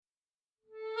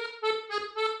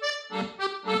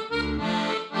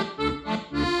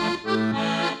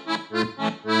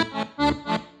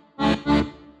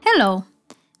Hello,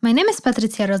 my name is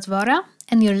Patricia Rozvora,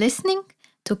 and you're listening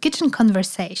to Kitchen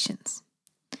Conversations.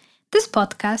 This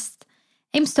podcast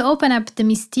aims to open up the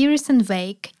mysterious and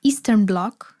vague Eastern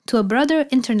Bloc to a broader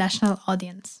international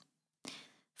audience.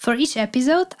 For each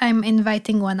episode, I'm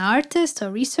inviting one artist or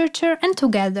researcher, and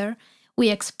together we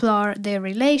explore their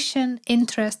relation,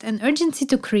 interest, and urgency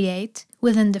to create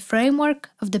within the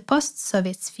framework of the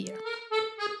post-Soviet sphere.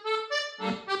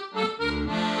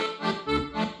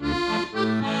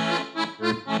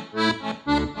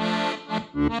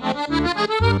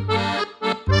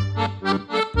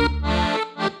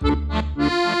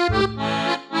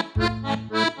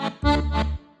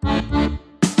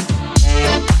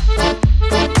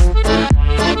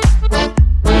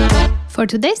 For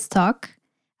today's talk,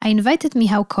 I invited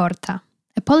Michał Korta,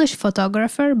 a Polish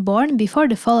photographer born before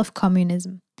the fall of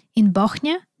communism, in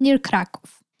Bochnia, near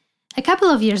Kraków. A couple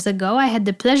of years ago, I had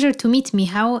the pleasure to meet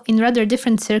Michał in rather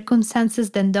different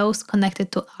circumstances than those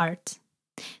connected to art.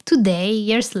 Today,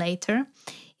 years later,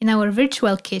 in our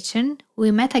virtual kitchen,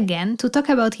 we met again to talk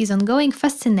about his ongoing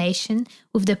fascination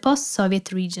with the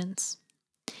post-Soviet regions.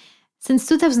 Since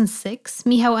 2006,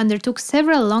 Michał undertook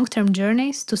several long-term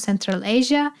journeys to Central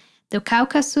Asia, the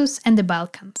Caucasus, and the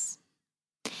Balkans.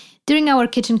 During our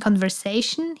kitchen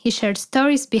conversation, he shared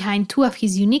stories behind two of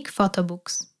his unique photo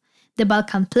books, The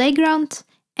Balkan Playground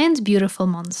and Beautiful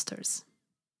Monsters.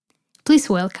 Please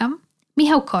welcome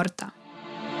Michał Korta.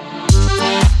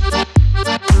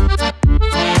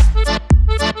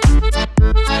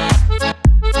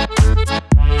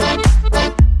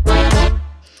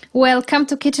 Welcome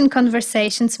to Kitchen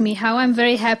Conversations, Michał. I'm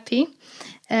very happy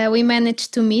we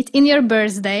managed to meet in your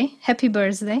birthday. Happy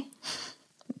birthday.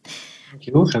 Thank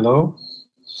you. Hello.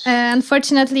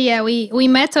 Unfortunately, we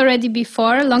met already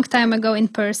before, a long time ago in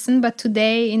person, but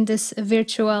today in this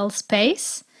virtual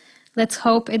space. Let's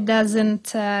hope it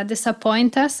doesn't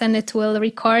disappoint us and it will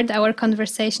record our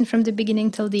conversation from the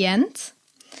beginning till the end.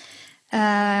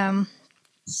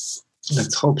 Let's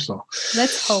hope so.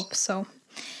 Let's hope so.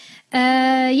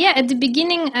 At the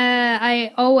beginning,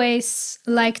 I always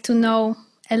like to know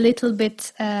a little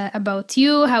bit about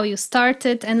you, how you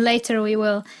started, and later we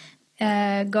will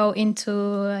go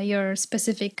into your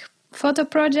specific photo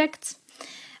projects.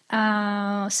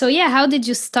 How did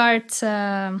you start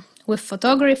with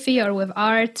photography or with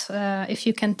art? If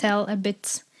you can tell a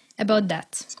bit about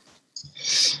that.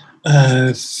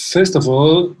 First of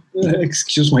all,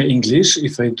 excuse my English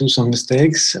if I do some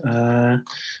mistakes.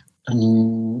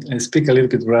 I speak a little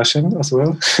bit Russian as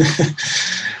well,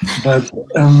 but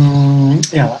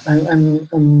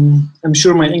I'm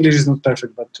sure my English is not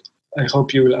perfect, but I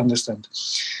hope you will understand.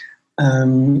 I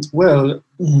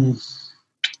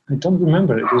don't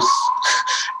remember. It was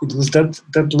that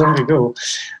long ago.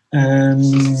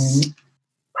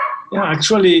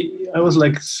 Actually, I was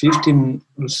like 15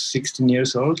 or 16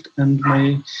 years old, and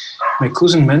my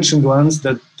cousin mentioned once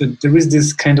that there is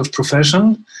this kind of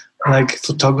profession, like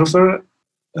photographer,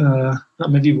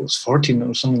 maybe it was 14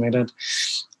 or something like that.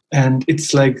 And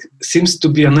it's like, seems to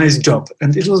be a nice job.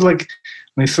 And it was like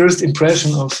my first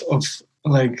impression of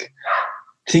like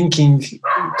thinking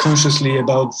consciously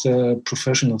about the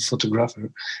profession of photographer.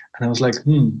 And I was like,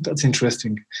 that's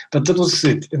interesting. But that was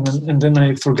it. And then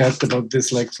I forgot about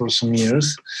this like for some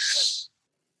years.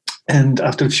 And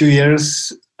after a few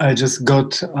years, I just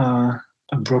got a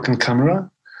broken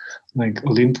camera, like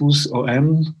Olympus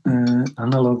OM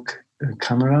analog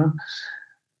camera.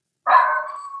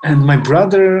 And my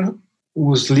brother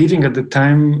was living at the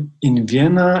time in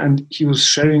Vienna, and he was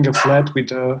sharing a flat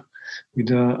with a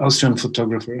Austrian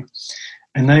photographer.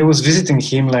 And I was visiting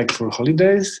him like for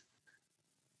holidays,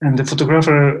 and the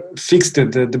photographer fixed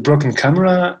the broken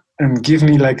camera and gave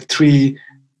me like 3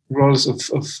 rolls of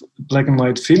black and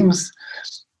white films.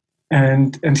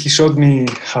 And he showed me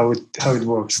how it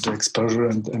works, the exposure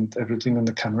and everything on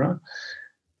the camera.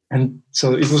 And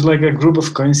so it was like a group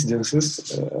of coincidences,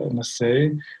 I must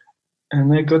say.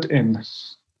 And I got in.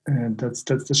 And that's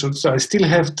the short. So I still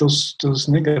have those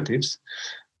negatives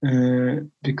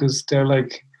because they're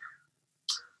like,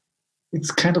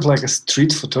 it's kind of like a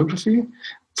street photography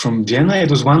from Vienna. It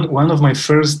was one of my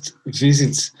first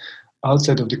visits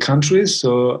outside of the country.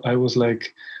 So I was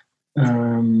like,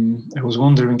 I was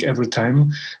wandering every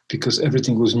time because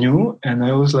everything was new, and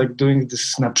I was like doing the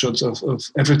snapshots of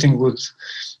everything what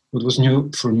was new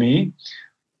for me.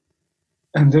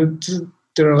 And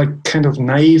there are like kind of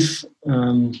naive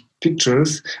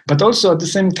pictures, but also at the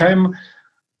same time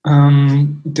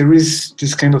there is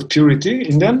this kind of purity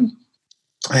in them.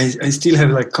 I still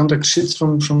have like contact sheets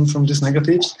from these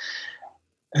negatives,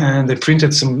 and I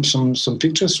printed some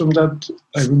pictures from that.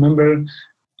 I remember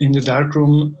in the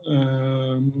darkroom,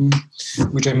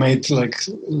 which I made like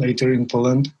later in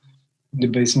Poland, in the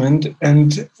basement,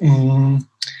 and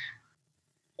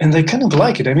I kind of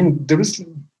like it. I mean, there is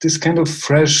this kind of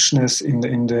freshness in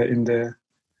the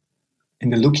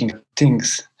looking at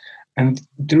things, and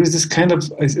there is this kind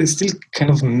of I still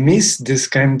kind of miss this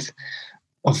kind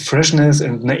of freshness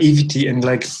and naivety and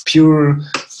like pure.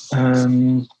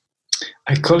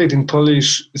 I call it in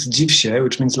Polish "zdziwsie,"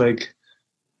 which means like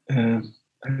I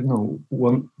don't know,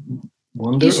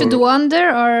 wonder. You should wonder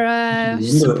or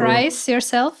surprise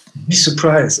yourself. Be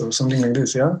surprised or something like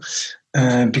this, yeah.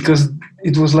 Because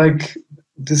it was like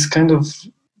this kind of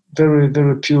very,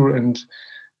 very pure and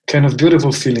kind of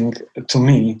beautiful feeling to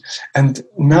me. And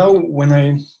now when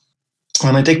I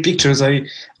take pictures, I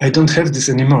don't have this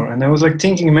anymore. And I was like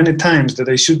thinking many times that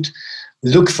I should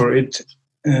look for it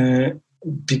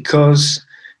because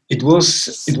it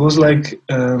was like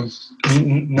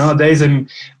nowadays I'm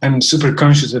super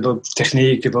conscious about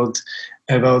technique, about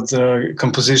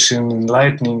composition and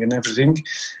lighting and everything.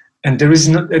 And there is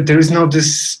no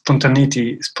this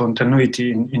spontaneity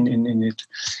in it.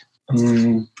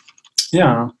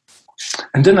 Yeah.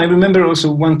 And then I remember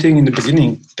also one thing in the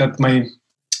beginning, that my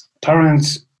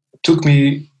parents took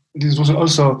me. This was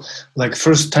also like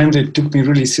first time they took me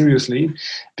really seriously,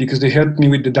 because they helped me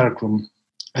with the darkroom.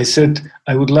 I said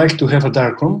I would like to have a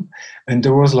darkroom, and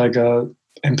there was like a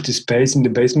empty space in the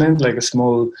basement, like a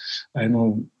small, I don't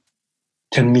know,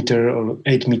 10 meter or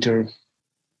 8 meter.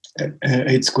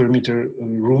 8 square meter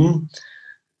room,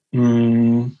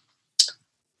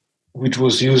 which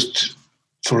was used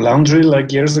for laundry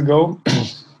like years ago.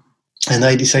 And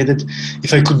I decided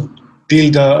if I could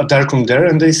build a darkroom there,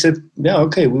 and they said, yeah,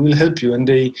 okay, we will help you. And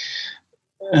they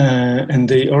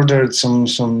ordered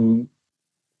some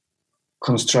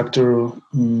constructor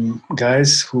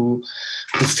guys who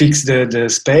fixed the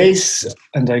space,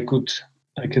 and I could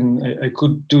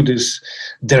do this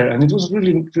there. And it was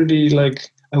really, really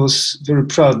like, I was very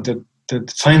proud that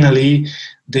finally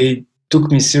they took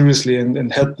me seriously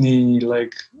and helped me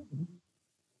like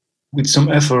with some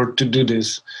effort to do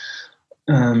this.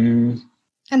 And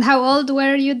how old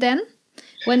were you then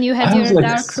when you had your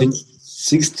darkroom?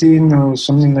 16 or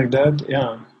something like that,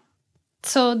 yeah.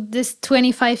 So this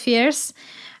 25 years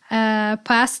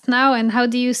passed now, and how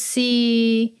do you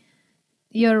see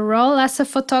your role as a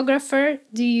photographer?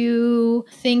 Do you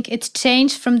think it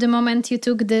changed from the moment you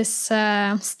took this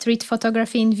street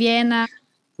photography in Vienna?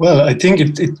 Well, I think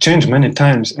it changed many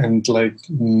times, and like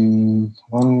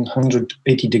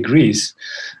 180 degrees.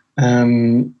 I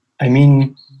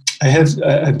mean,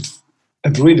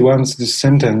 I've read once this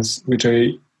sentence, which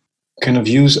I kind of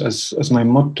use as my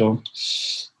motto.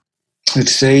 It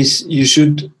says you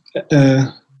should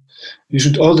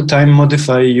all the time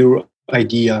modify your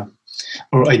idea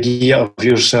or idea of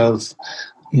yourself,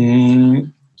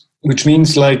 which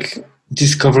means like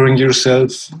discovering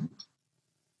yourself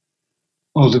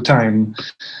all the time.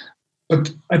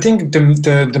 But I think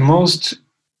the most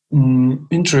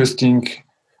interesting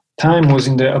time was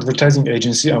in the advertising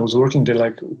agency. I was working there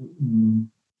like a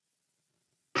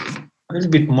little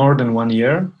bit more than 1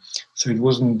 year, so it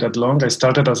wasn't that long. I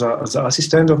started as an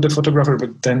assistant of the photographer,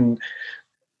 but then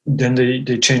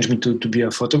they changed me to be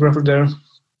a photographer there.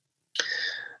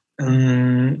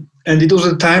 And it was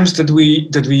the times that we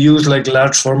used like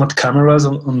large format cameras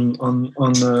on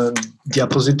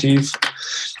diapositive,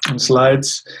 on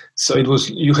slides. So it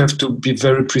was, you have to be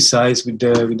very precise with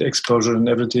the exposure and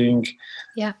everything.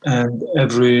 Yeah. And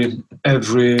every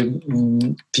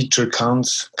picture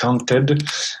counted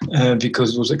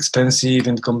because it was expensive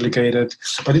and complicated.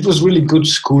 But it was really good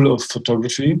school of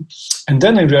photography. And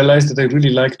then I realized that I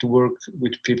really like to work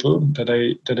with people. That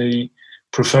I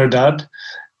prefer that.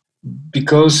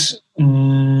 Because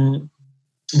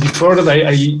before that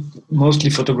I mostly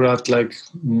photographed like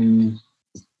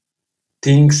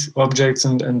things, objects,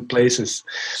 and places,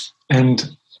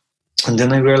 and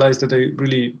then I realized that I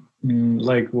really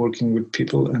like working with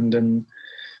people, and then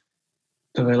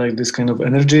that I like this kind of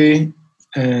energy,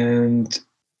 and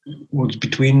what's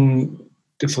between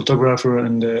the photographer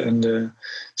and the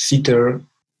sitter.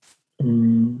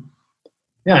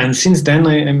 Yeah, and since then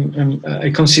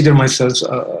I consider myself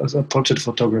as a portrait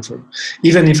photographer,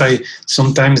 even if I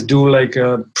sometimes do like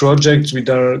projects with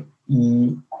our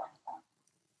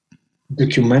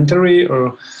documentary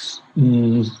or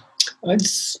I'm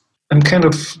kind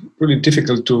of really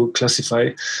difficult to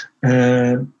classify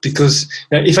because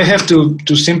if I have to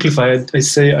simplify it, I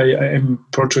say I am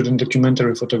portrait and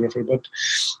documentary photographer, but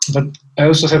I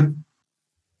also have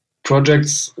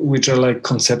projects which are like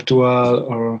conceptual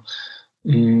or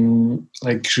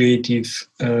like creative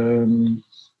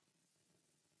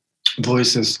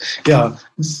voices. Yeah,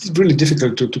 it's really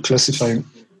difficult to classify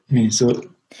me. So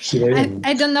here I am.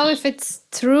 I don't know if it's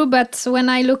true, but when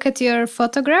I look at your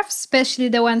photographs, especially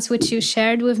the ones which you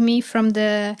shared with me from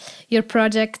your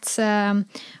projects on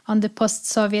the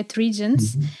post-Soviet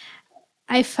regions,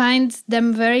 I find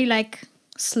them very like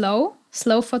slow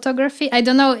photography. I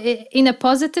don't know, in a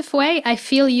positive way. I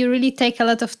feel you really take a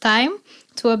lot of time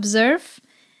to observe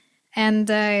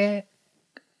and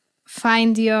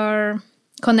find your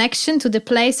connection to the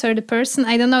place or the person.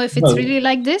 I don't know if it's really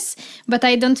like this, but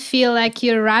I don't feel like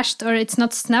you're rushed or it's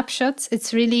not snapshots.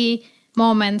 It's really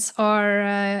moments,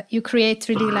 or you create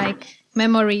really like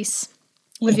memories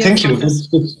with your Thank photos.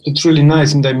 you. It's really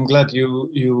nice, and I'm glad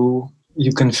you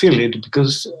can feel it,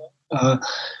 because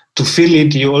to feel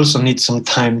it, you also need some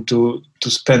time to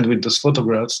spend with those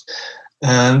photographs,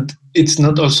 and it's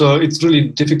really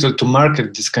difficult to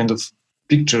market this kind of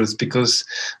pictures, because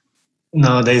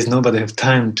nowadays nobody have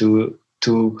time to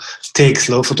take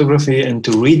slow photography and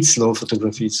to read slow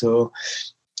photography. So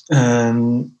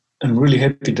I'm really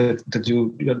happy that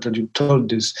you told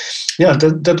this. Yeah,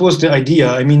 that was the idea.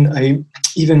 I mean,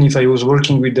 even if I was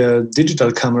working with a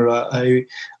digital camera, I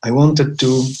wanted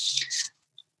to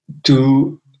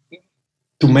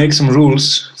make some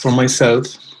rules for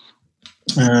myself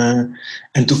and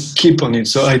to keep on it.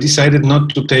 So I decided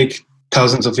not to take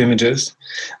thousands of images.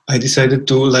 I decided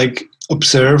to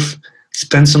observe,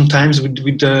 spend some time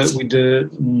with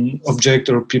the object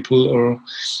or people or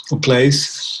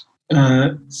place,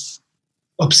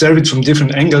 observe it from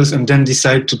different angles, and then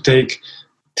decide to take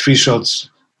 3 shots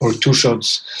or 2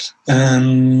 shots.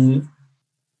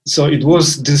 So it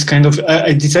was this kind of,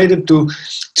 I decided to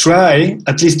try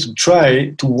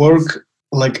to work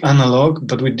like analog,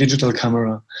 but with digital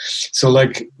camera. So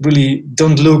really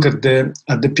don't look at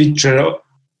the picture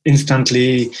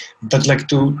instantly, but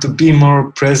to be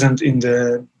more present in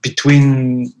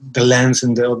between the lens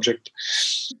and the object.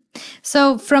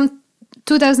 So from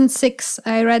 2006,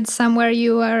 I read somewhere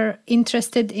you are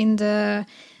interested in the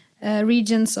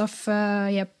regions of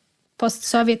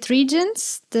post-Soviet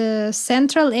regions, the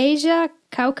Central Asia,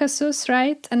 Caucasus,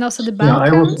 right, and also the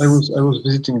Balkans. Yeah, I was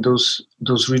visiting those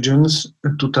regions.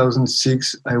 In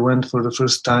 2006, I went for the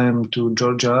first time to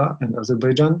Georgia and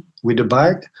Azerbaijan with a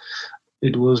bike.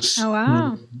 It was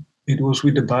it was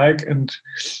with the bike, and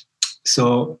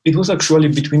so it was actually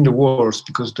between the wars,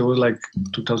 because there was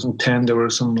 2010. There were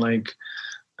some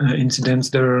incidents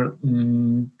there.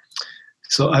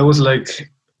 So I was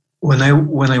when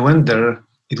I went there,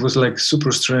 it was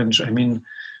super strange. I mean,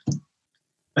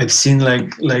 I've seen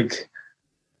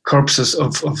corpses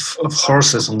of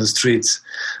horses on the streets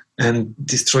and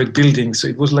destroyed buildings. So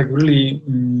it was really,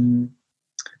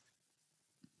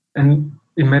 and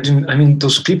imagine, I mean,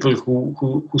 those people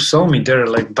who saw me there,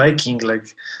 biking,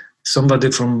 somebody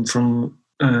from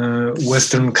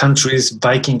Western countries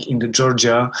biking in the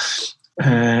Georgia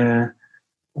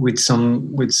with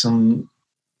some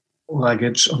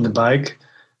luggage on the bike,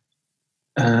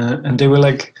 and they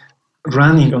were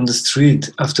running on the street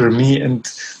after me and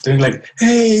doing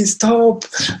 "Hey, stop!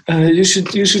 You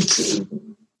should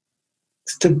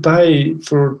step by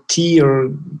for tea, or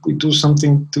we do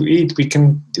something to eat. We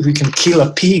can kill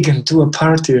a pig and do a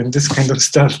party," and this kind of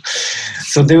stuff.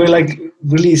 So they were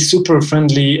really super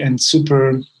friendly and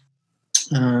super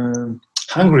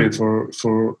hungry for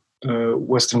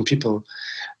Western people.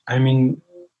 I mean,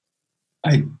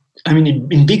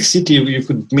 in big city you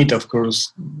could meet, of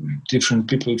course, different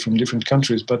people from different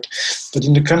countries, but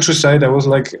in the countryside I was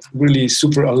really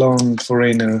super alone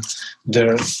foreigner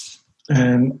there,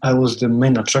 and I was the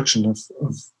main attraction of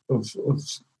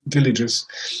villages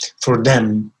for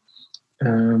them.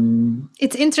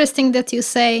 It's interesting that you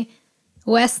say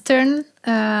Western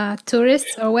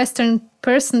tourists or Western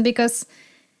person, because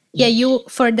you,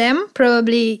 for them,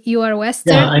 probably you are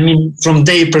Western. Yeah, I mean, from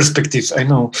their perspective, I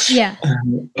know. Yeah,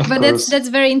 but that's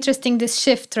very interesting, this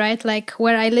shift, right?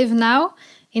 Where I live now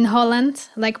in Holland,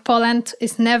 Poland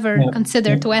is never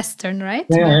considered Western, right?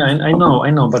 Yeah, I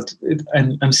know, but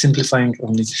I'm simplifying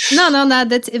only. No,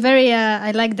 that's very.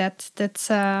 I like that.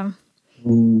 That's.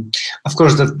 Of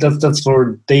course, that's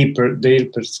for their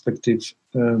perspective.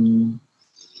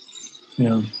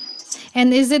 Yeah.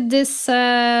 And is it this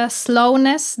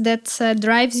slowness that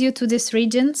drives you to these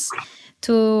regions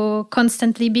to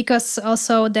constantly, because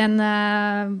also then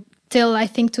till I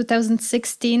think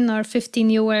 2016 or 15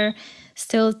 you were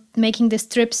still making these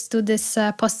trips to this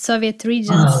post-Soviet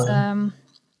regions.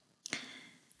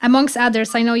 Amongst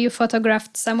others, I know you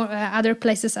photographed some other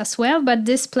places as well, but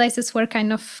these places were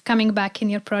kind of coming back in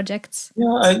your projects.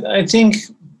 Yeah, I think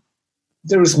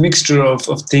there was a mixture of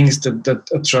things that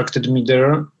attracted me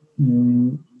there.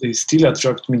 they still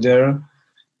attract me there,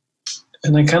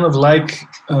 and I kind of like.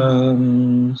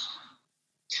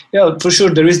 Yeah, for sure,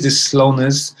 there is this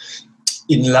slowness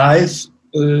in life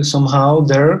somehow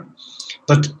there,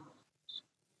 but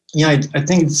yeah, I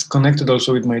think it's connected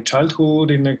also with my childhood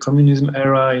in the communism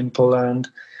era in Poland,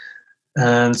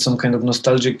 and some kind of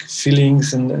nostalgic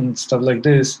feelings and stuff like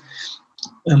this.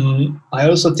 I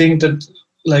also think that,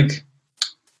 like,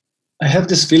 I have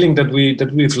this feeling that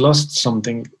we've lost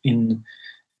something in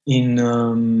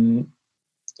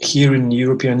here in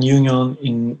European Union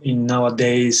in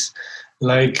nowadays.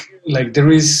 Like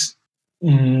there is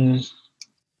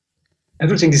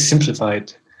everything is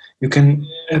simplified. You can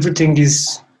everything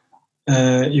is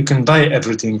you can buy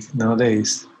everything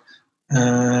nowadays,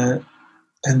 and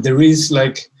there is,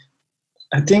 like,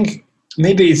 I think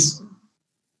maybe it's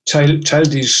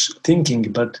childish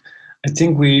thinking, but I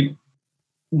think we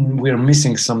are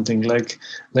missing something, like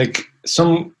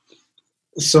some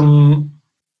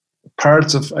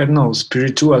parts of, I don't know,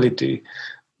 spirituality,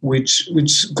 which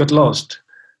got lost,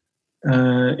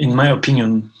 in my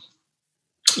opinion,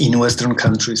 in Western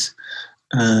countries.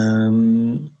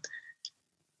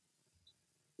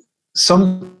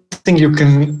 Something you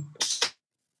can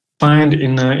find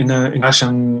in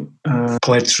Russian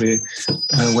poetry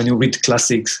when you read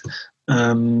classics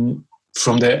from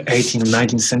the 18th and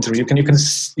 19th century. You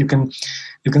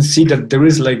can see that there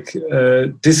is, like,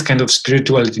 this kind of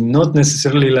spirituality, not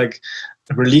necessarily like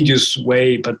a religious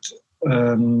way, but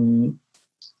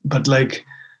like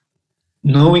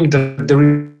knowing that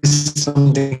there is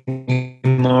something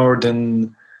more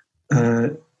than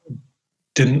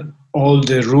all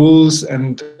the rules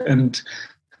and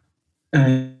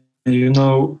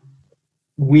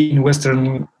we in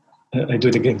Western, I do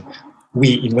it again.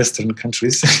 We in Western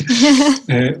countries,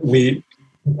 we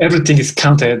everything is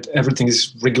counted, everything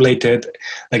is regulated.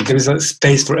 Like, there is a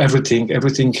space for everything.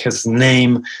 Everything has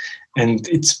name and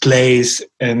its place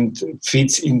and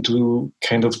fits into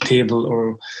kind of table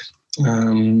or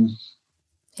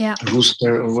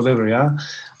rooster or whatever. Yeah,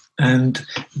 and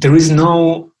there is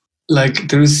no, like,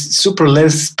 there is super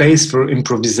less space for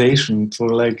improvisation, for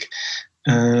like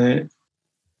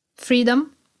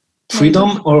freedom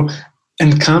or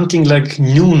and counting, like,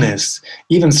 newness,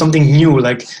 even something new.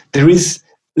 Like, there is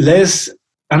less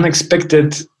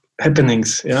unexpected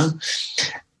happenings. Yeah,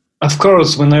 of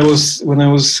course, when I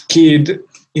was kid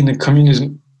in the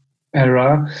communism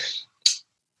era,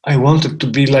 I wanted to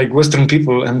be like Western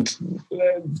people, and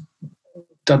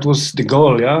that was the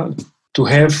goal. Yeah, to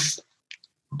have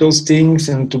those things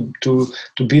and to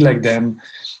be like them.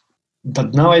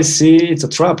 But now I see it's a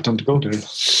trap. Don't go there.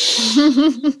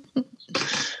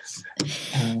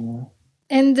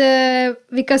 And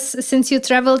because since you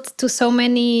traveled to so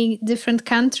many different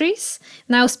countries,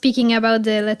 now speaking about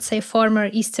the, let's say, former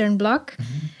Eastern Bloc,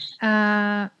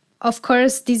 of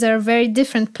course, these are very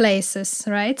different places,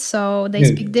 right? So they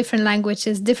speak different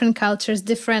languages, different cultures,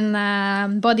 different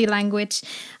body language.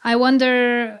 I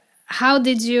wonder, how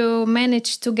did you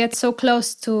manage to get so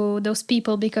close to those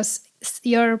people? Because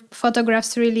your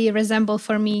photographs really resemble,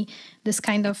 for me, this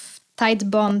kind of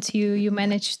tight bond you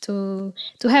managed to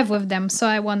have with them. So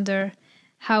I wonder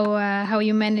how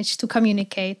you managed to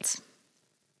communicate.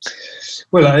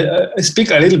 Well, I speak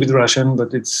a little bit Russian,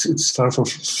 but it's far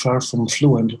from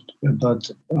fluent. But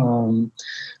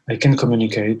I can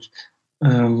communicate.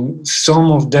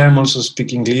 Some of them also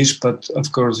speak English, but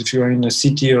of course, if you are in a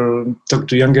city or talk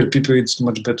to younger people, it's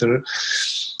much better.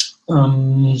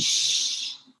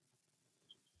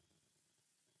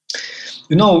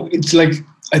 It's like,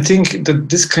 I think that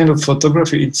this kind of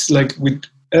photography, it's like with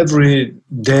every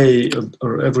day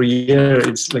or every year,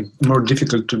 it's like more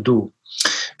difficult to do,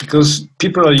 because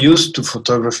people are used to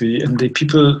photography, and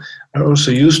people are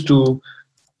also used to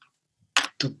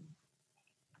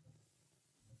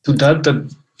that a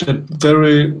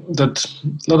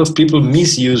lot of people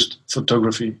misused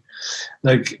photography.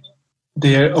 Like,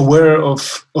 they are aware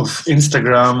of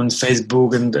Instagram and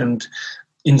Facebook and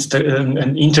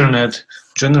internet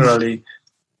generally,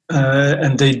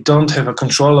 and they don't have a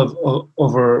control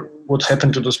over what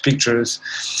happened to those pictures.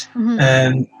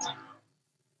 And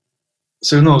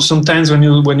so, sometimes when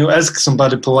you ask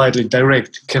somebody politely,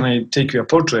 direct, can I take you a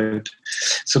portrait?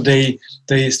 So they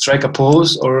strike a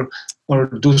pose or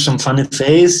do some funny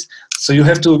face. So you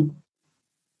have to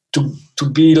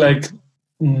be like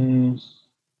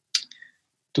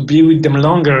to be with them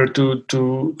longer, to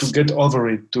get over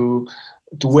it, to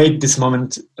wait this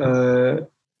moment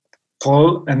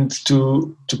fall, and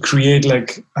to create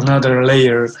like another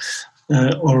layer,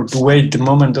 or to wait the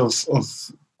moment of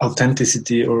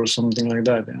authenticity or something like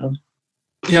that.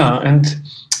 Yeah, and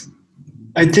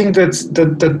I think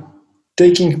that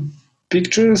taking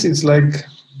pictures is like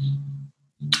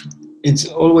it's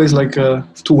always like a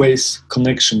two-ways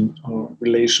connection or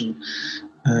relation.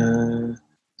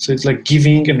 So it's like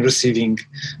giving and receiving,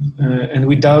 and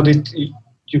without it,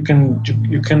 you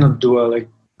cannot do a like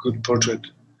good portrait.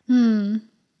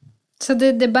 So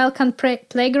the Balkan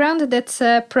Playground, that's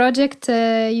a project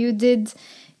you did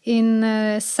in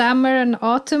summer and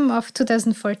autumn of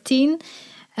 2014.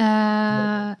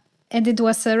 And it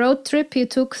was a road trip you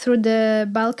took through the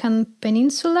Balkan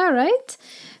Peninsula, right?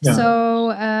 Yeah.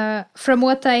 So from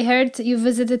what I heard, you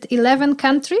visited 11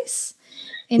 countries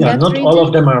in Yeah, that not region? all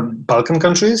of them are Balkan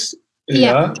countries.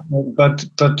 Yeah. But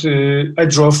I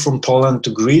drove from Poland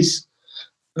to Greece,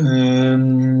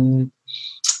 and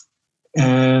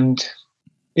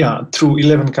yeah, through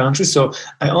 11 countries. So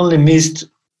I only missed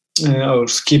or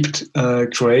skipped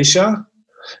Croatia,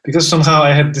 because somehow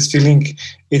I had this feeling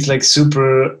it's like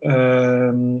super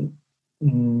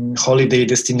holiday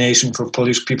destination for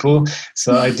Polish people.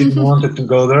 So I didn't want to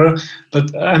go there.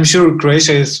 But I'm sure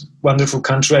Croatia is a wonderful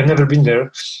country. I've never been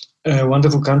there. A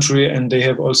wonderful country, and they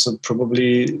have also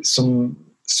probably some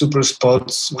super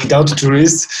spots without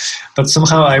tourists. But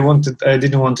somehow I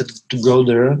didn't want to go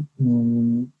there.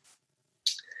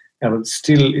 Yeah, but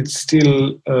it's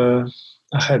still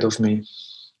ahead of me.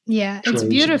 Yeah, it's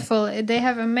beautiful. They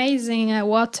have amazing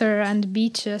water and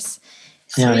beaches.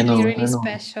 It's really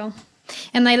special.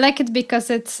 And I like it because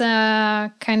it's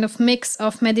a kind of mix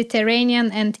of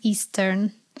Mediterranean and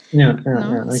Eastern. Yeah.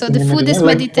 So the food is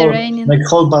Mediterranean. Like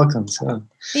whole Balkans.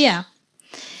 Yeah.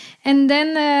 And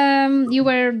then you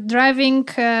were driving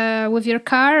with your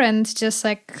car and just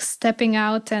like stepping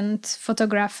out and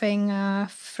photographing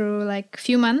through like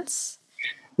few months.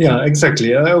 Yeah,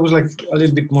 exactly. I was like a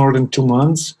little bit more than 2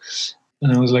 months,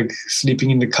 and I was like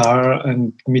sleeping in the car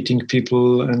and meeting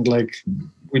people, and like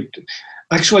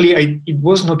actually it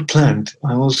was not planned.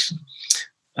 I was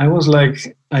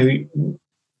like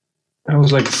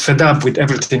fed up with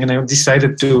everything, and I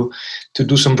decided to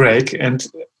do some break. And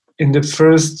in the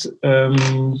first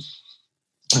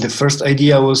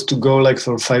idea was to go like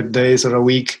for 5 days or a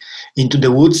week into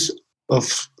the woods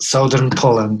of southern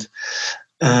Poland.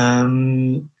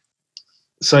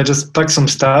 So I just packed some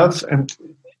stuff, and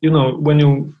when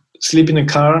you sleep in a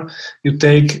car, you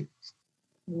take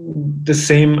the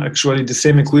same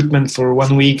equipment for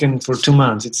 1 week and for 2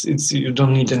 months. It's you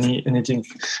don't need anything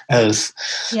else.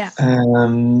 Yeah.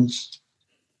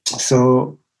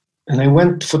 So, and I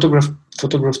went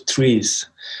photograph trees,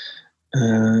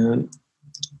 and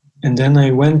then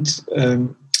I went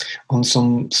on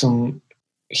some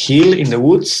hill in the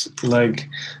woods, like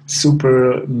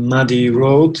super muddy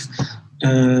road,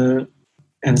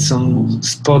 and some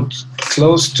spot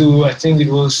close to, I think it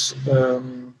was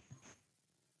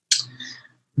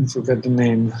I forget the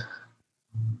name.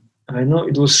 I know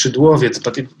it was Szydłowiec,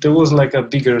 but there was like a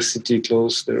bigger city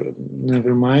close there.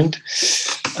 Never mind.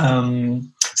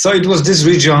 So it was this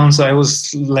region. So I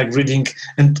was like reading,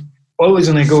 and always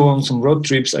when I go on some road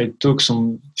trips, I took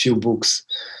some few books.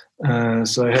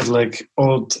 So I had like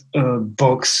old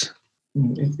box.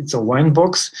 It's a wine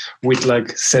box with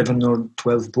like 7 or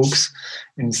 12 books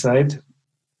inside.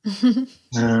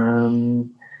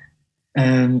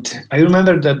 And I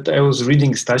remember that I was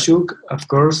reading Stasiuk, of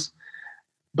course,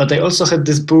 but I also had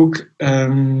this book.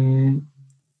 I'm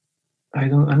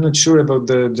not sure about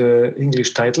the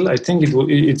English title. I think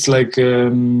it's like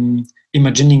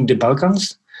Imagining the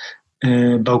Balkans,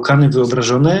 Bałkany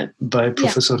Wyobrażone by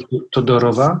Professor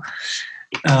Todorowa.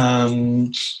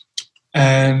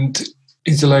 And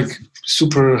it's like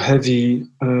super heavy,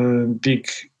 big,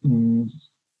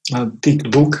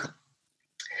 thick book.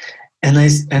 And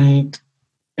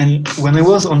when I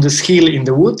was on this hill in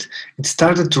the wood, it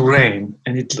started to rain,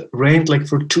 and it rained like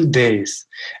for 2 days,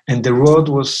 and the road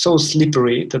was so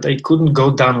slippery that I couldn't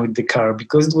go down with the car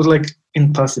because it was like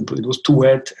impossible. It was too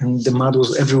wet, and the mud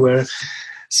was everywhere.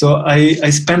 So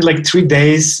I spent like 3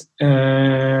 days you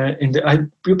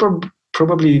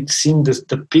probably seen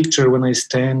the picture when I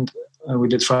stand with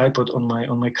the tripod on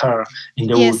my car in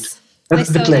the wood. That's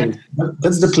the place.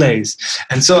 That's the place.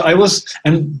 And so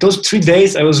and those 3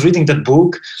 days I was reading that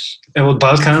book about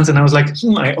Balkans, and I was like,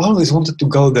 I always wanted to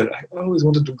go there.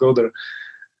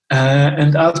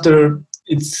 And after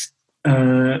it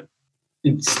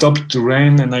stopped to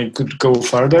rain and I could go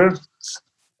further,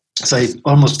 so I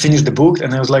almost finished the book,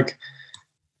 and I was like,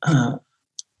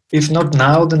 if not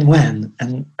now, then when?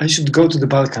 And I should go to the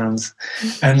Balkans.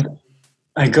 And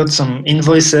I got some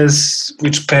invoices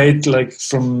which paid like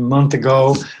from a month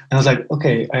ago, and I was like,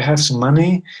 okay, I have some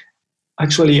money.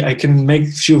 actually I can make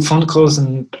few phone calls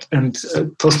and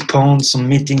postpone some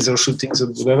meetings or shootings or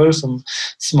whatever, some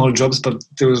small jobs, but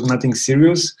there was nothing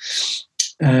serious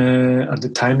at the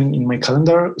timing in my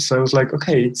calendar. So I was like,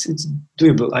 okay, it's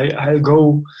doable.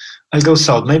 I'll go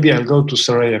south. Maybe I'll go to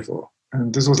Sarajevo.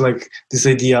 And this was like this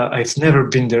idea. I've never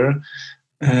been there,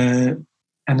 and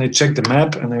I checked the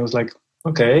map, and I was like,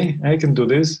 okay, I can do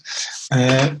this.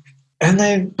 And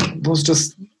I was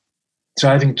just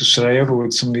driving to Sarajevo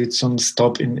with some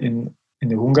stop in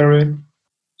the Hungary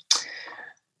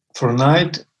for a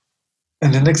night,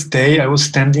 and the next day I was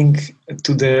standing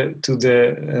to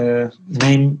the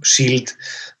name shield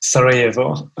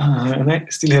Sarajevo, and I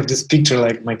still have this picture,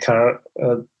 like my car,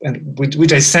 and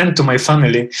which I sent to my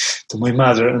family, to my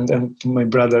mother and to my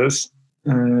brothers.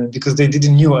 Because they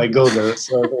didn't knew I go there,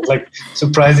 so it was like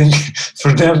surprising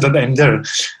for them that I'm there.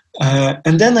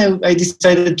 And then I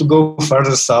decided to go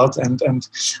further south, and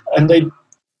I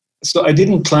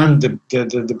didn't plan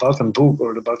the Balkan book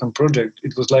or the Balkan project.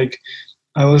 It was like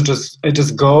I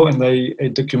just go and I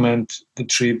document the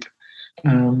trip.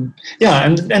 And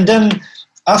then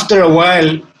after a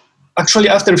while, actually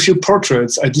after a few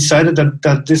portraits, I decided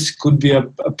that this could be a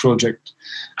project.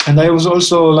 And I was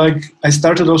also like, I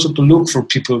started also to look for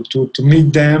people, to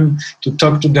meet them, to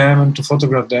talk to them, and to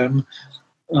photograph them.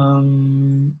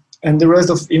 And the rest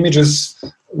of images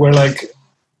were like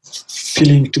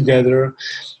filling together.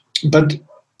 But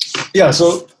yeah,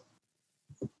 so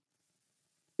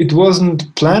it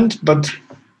wasn't planned, but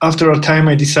after a time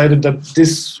I decided that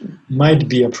this might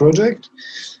be a project.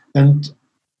 And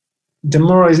the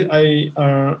more I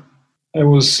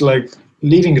was like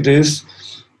living this,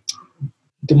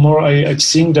 the more I've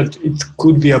seen that it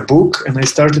could be a book, and I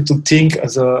started to think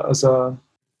as the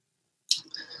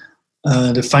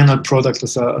final product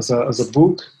as a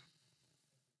book.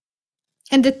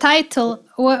 And the title,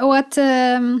 what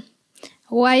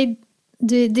why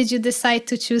did you decide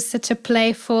to choose such a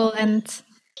playful and?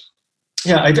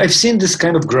 Yeah, I've seen this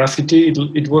kind of graffiti.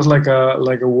 It was like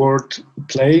a word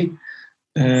play,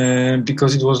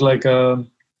 because it was like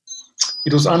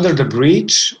it was under the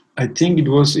bridge. I think it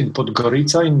was in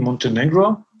Podgorica in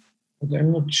Montenegro, but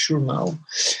I'm not sure now.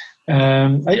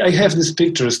 I have this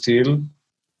picture still,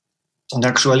 and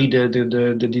actually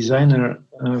the designer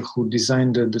who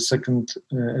designed the second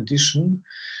edition,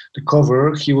 the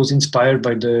cover, he was inspired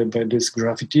by this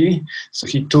graffiti. So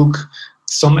he took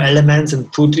some elements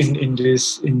and put in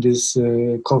this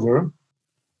cover.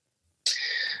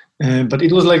 But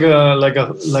it was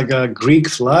like a Greek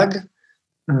flag.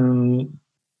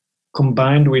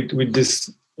 Combined with this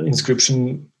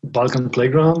inscription Balkan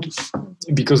Playground,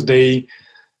 because they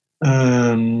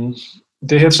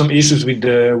have some issues with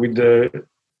the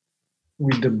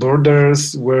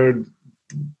borders where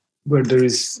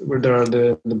there are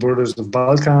the borders of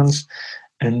Balkans,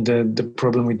 and the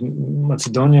problem with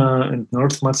Macedonia and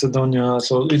North Macedonia.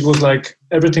 So it was like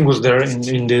everything was there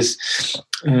in this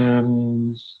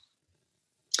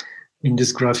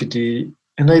graffiti.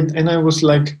 And I was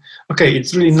like, okay,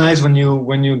 it's really nice when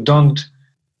you don't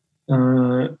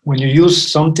when you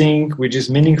use something which is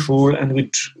meaningful and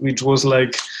which was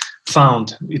like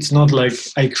found. It's not like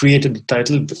I created the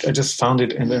title, but I just found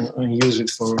it and then I use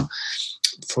it for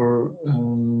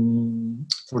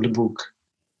the book.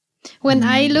 When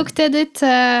I looked at it,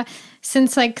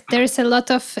 since like there's a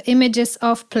lot of images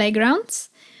of playgrounds,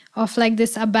 of like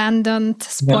this abandoned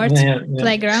sport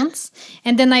playgrounds.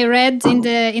 And then I read in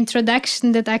the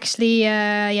introduction that actually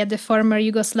the former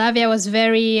Yugoslavia was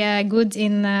very good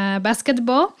in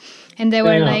basketball, and they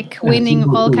were like winning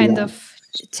all kind of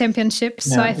championships.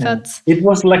 So I thought it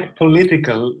was like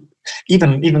political,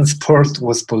 even sport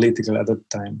was political at that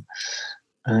time.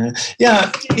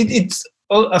 It's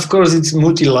of course it's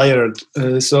multi-layered,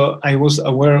 so I was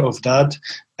aware of that,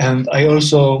 and I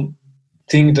also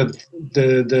think that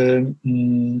the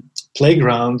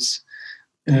playgrounds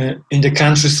in the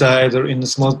countryside or in the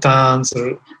small towns,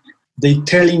 or they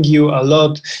telling you a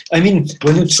lot. I mean,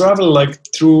 when you travel like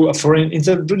through a foreign, it's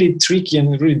a really tricky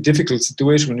and really difficult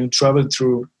situation when you travel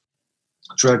through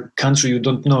a country you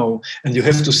don't know, and you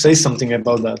have to say something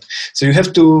about that. So you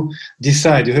have to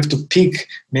decide, you have to pick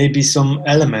maybe some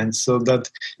elements so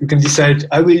that you can decide,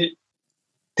 I will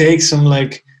take some,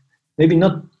 like, maybe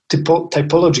not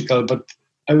typological, but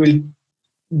I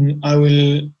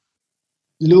will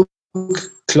look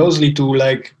closely to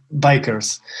like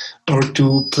bikers or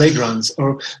to playgrounds,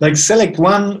 or like select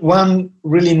one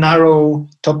really narrow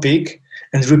topic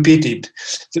and repeat it,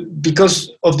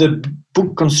 because of the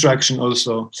book construction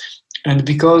also, and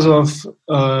because of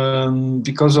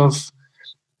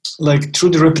like through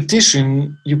the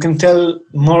repetition you can tell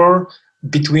more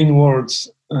between words.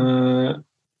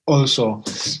 also,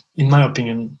 in my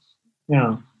opinion.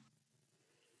 Yeah.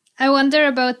 I wonder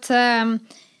about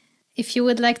if you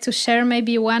would like to share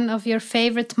maybe one of your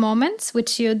favorite moments,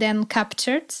 which you then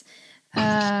captured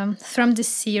from this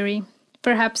series,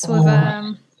 perhaps with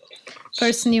a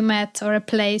person you met or a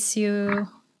place you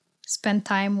spent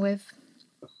time with.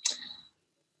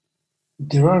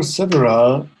 There are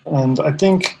several, and I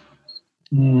think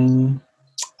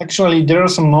actually there are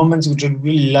some moments which I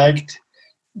really liked,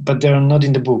 but they are not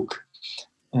in the book.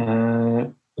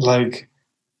 Like,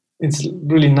 it's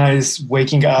really nice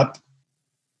waking up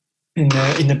in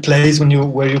a place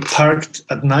where you parked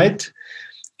at night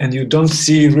and you don't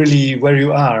see really where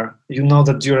you are. You know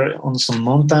that you're on some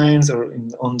mountains or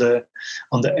on the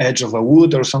edge of a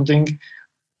wood or something,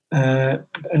 and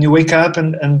you wake up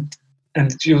and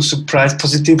you're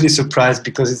positively surprised,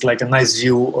 because it's like a nice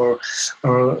view, or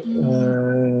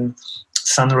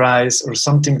sunrise or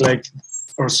something, like,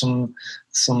 or some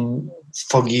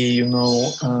foggy,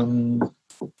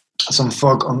 some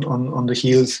fog on the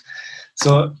hills.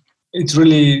 So it's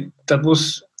really, that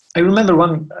was, I remember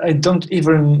one, I don't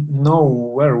even know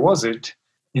where was it,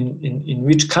 in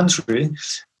which country,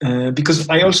 because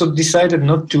I also decided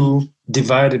not to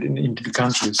divide it into the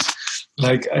countries.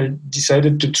 Like, I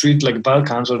decided to treat like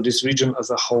Balkans or this region as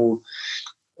a whole.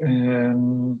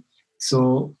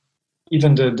 So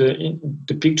even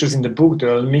the pictures in the book,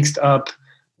 they're all mixed up,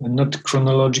 not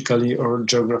chronologically or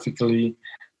geographically.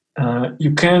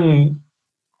 You can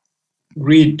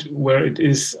read where it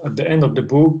is at the end of the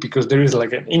book, because there is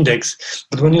like an index.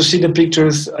 But when you see the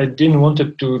pictures, I didn't want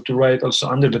it to write also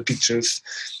under the pictures,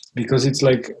 because it's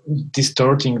like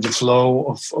distorting the flow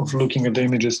of looking at the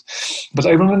images. But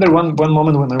I remember one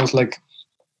moment when I was like,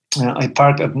 I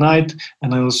parked at night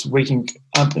and I was waking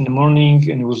up in the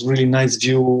morning, and it was really nice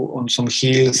view on some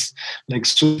hills, like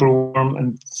super warm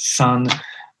and sun.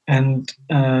 And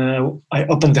I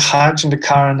opened the hatch in the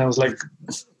car, and I was like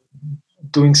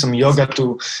doing some yoga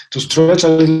to stretch a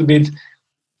little bit.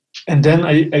 And then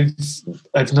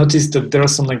I've noticed that there are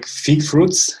some like fig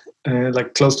fruits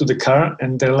like close to the car,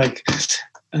 and they're like,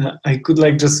 I could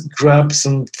like just grab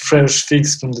some fresh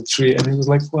figs from the tree, and it was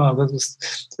like, wow, that was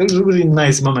a really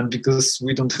nice moment, because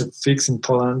we don't have figs in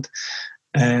Poland.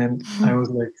 And I was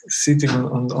like sitting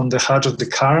on the hatch of the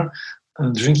car,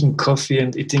 drinking coffee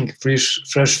and eating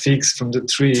fresh figs from the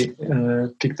tree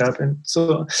picked up. And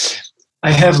so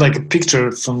I have like a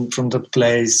picture from that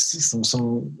place,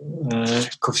 some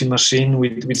coffee machine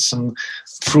with some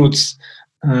fruits,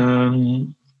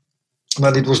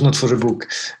 but it was not for the book.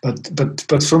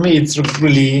 But for me, it's a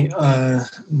really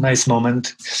nice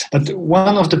moment. But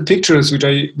one of the pictures which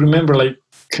I remember, like,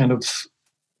 kind of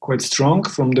quite strong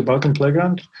from the Balkan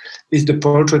playground, is the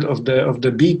portrait of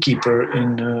the beekeeper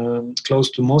in close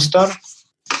to Mostar.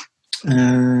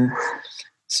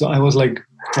 So I was like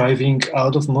driving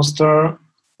out of Mostar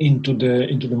into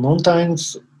the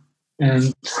mountains,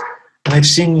 and I've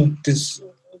seen this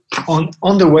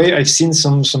on the way. I've seen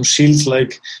some shields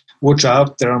like, watch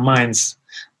out, there are mines,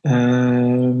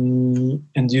 and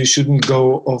you shouldn't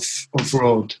go off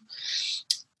road.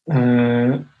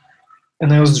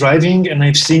 And I was driving, and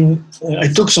I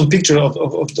took some picture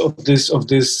of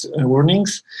this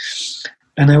warnings.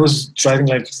 And I was driving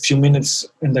like a few minutes,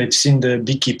 and I've seen the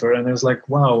beekeeper, and I was like,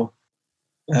 wow.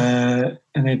 And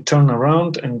I turned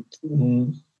around, and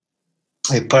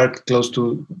I parked close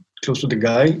to the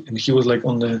guy, and he was like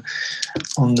on the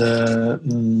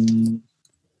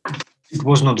it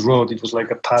was not road, it was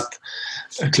like a path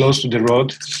close to the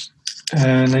road.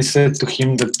 And I said to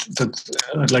him that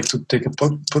I'd like to take a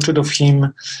portrait of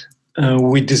him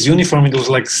with this uniform. It was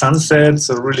like sunsets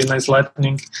or really nice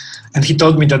lightning. And he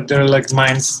told me that there are like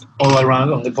mines all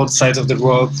around on both sides of the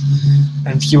road.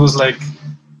 And he was like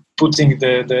putting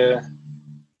the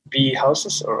bee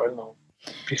houses, or I don't know,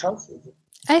 bee houses?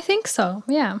 I think so,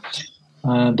 yeah.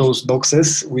 Those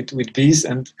boxes with bees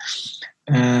and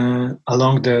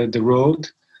along the road.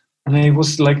 And I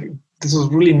was like, this was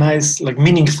really nice, like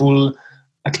meaningful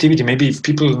activity. Maybe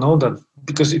people know that,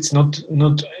 because it's not.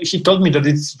 He told me that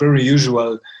it's very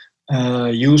usual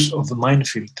use of the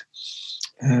minefield,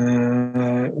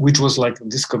 which was like a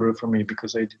discovery for me,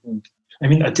 because I didn't. I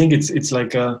mean, I think it's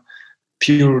like a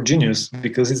pure genius,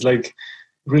 because it's like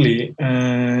really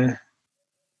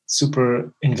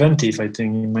super inventive, I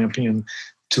think, in my opinion,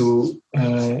 to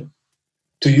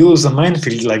use a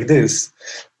minefield like this.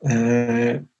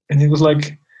 And it was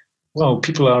like, wow,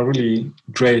 people are really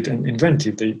great and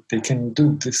inventive. They can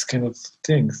do this kind of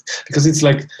things, because it's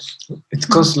like, it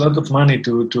costs a lot of money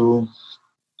to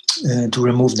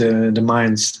remove the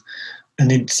mines,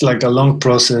 and it's like a long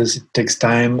process. It takes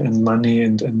time and money,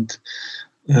 and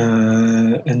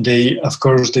and they, of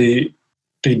course, they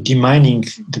demining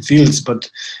the fields, but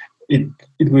it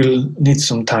will need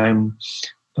some time.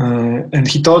 And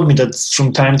he told me that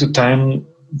from time to time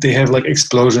they have like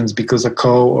explosions because a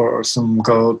cow or some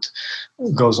goat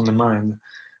goes on the mine.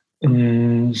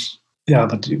 Yeah,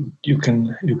 but you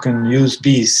can use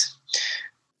bees,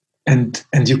 and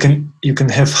you can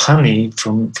have honey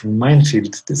from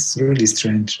minefield. That's really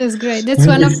strange. That's great. That's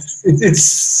one of it's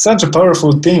such a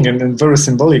powerful thing, and very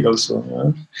symbolic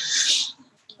also,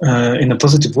 in a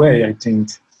positive way, I think,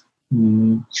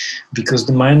 because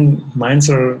the mines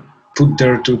are put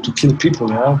there to kill people,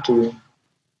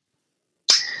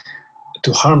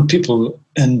 to harm people,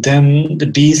 and then the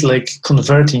bees like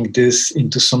converting this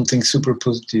into something super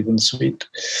positive and sweet.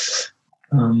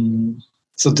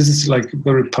 So this is like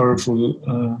very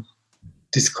powerful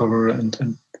discovery,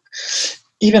 and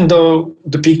even though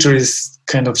the picture is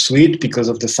kind of sweet because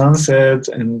of the sunset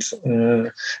and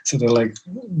sort of like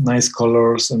nice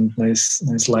colors and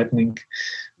nice lightning,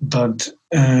 but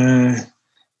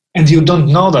and you don't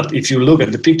know that if you look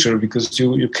at the picture, because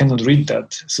you cannot read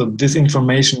that. So this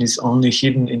information is only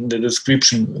hidden in the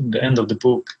description at the end of the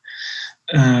book.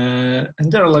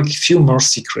 And there are like a few more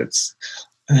secrets.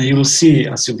 You will see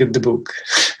as you get the book.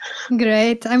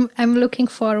 Great. I'm looking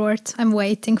forward. I'm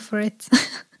waiting for it.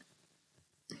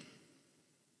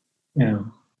 Yeah.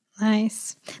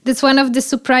 Nice. That's one of the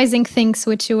surprising things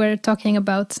which you were talking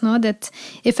about, no? That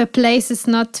if a place is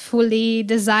not fully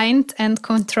designed and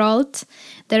controlled,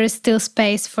 there is still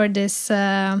space for this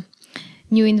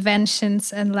new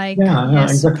inventions and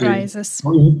exactly. surprises.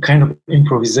 Kind of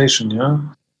improvisation, yeah.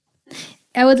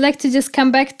 I would like to just come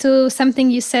back to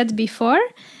something you said before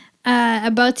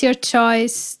about your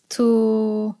choice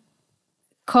to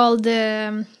call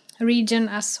the region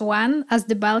as one, as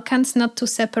the Balkans, not to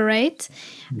separate.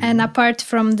 And apart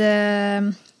from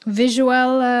the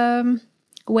visual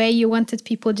way you wanted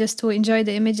people just to enjoy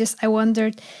the images, I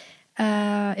wondered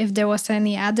if there was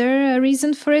any other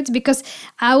reason for it. Because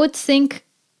I would think,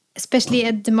 especially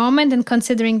at the moment and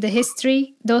considering the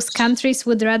history, those countries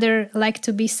would rather like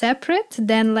to be separate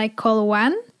than like call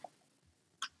one.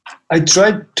 I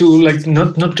tried to like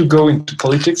not to go into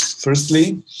politics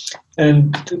firstly,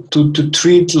 and to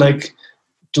treat like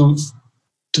to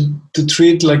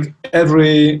treat like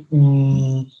every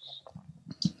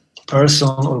person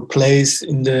or place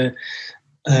in the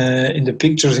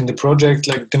pictures in the project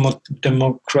like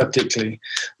democratically,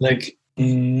 like.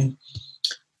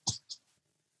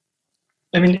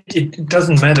 I mean, it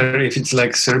doesn't matter if it's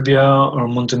like Serbia or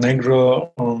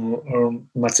Montenegro or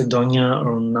Macedonia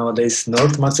or nowadays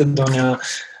North Macedonia.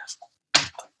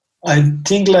 I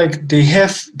think like they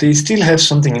still have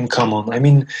something in common. I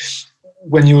mean,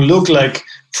 when you look like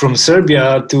from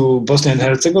Serbia to Bosnia and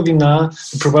Herzegovina,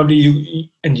 probably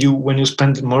when you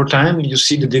spend more time, you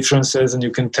see the differences, and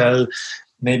you can tell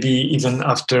maybe even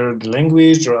after the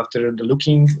language or after the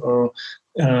looking or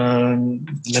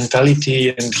mentality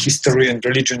and history and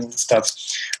religion and stuff.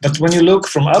 But when you look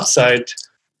from outside,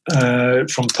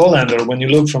 from Poland, or when you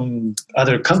look from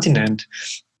other continent,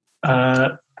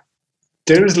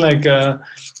 there is like a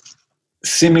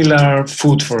similar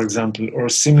food, for example, or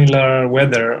similar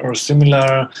weather, or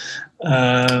similar,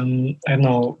 I don't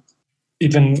know,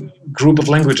 even group of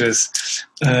languages,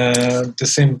 the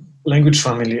same language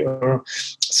family, or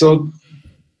so,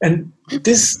 and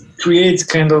this creates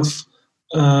kind of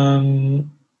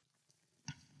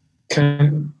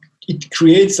it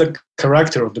creates a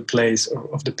character of the place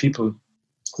or of the people.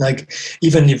 Like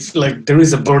even if like there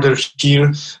is a border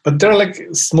here, but there are like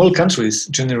small countries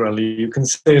generally. You can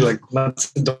say like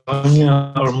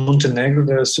Macedonia or Montenegro,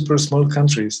 they are super small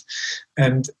countries,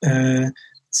 and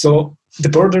so the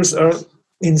borders are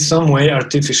in some way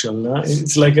artificial.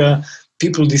 It's like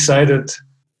people decided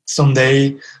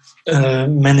someday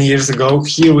many years ago,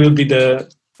 here will be the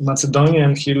Macedonia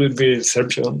and here will be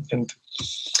Serbia, and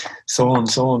so on.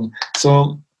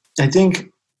 So I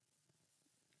think,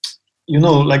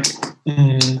 like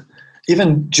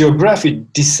even geography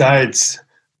decides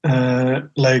the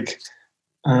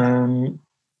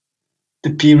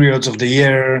periods of the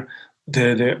year.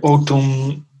 The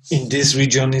autumn in this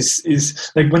region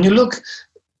is like, when you look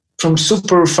from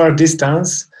super far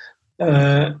distance,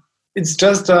 it's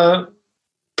just a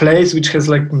place which has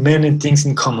like many things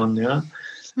in common,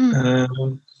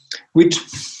 which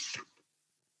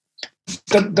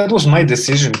that was my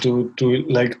decision to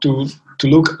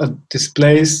look at this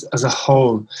place as a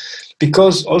whole,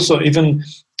 because also even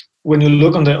when you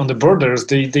look on the borders,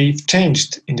 they've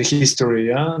changed in the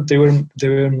history. They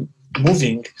were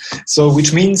moving, so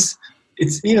which means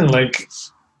it's even like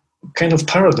kind of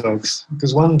paradox,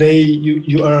 because one day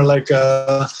you are like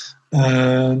a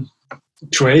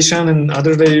Croatian and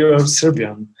other day you are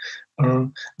Serbian.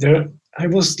 There, I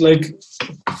was like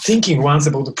thinking once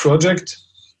about the project,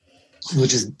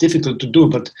 which is difficult to do,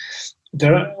 but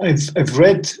I've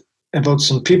read about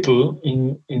some people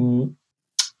in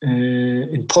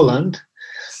Poland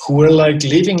who were like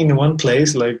living in one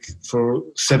place like for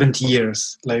 70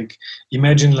 years. Like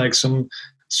imagine like some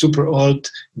super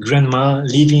old grandma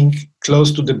living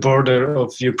close to the border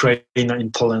of Ukraine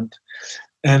in Poland.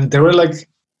 And they were like,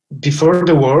 before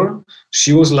the war,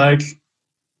 she was like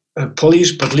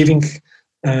Polish, but living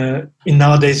in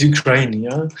nowadays Ukraine,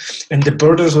 yeah? And the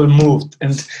borders were moved,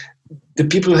 and the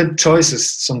people had choices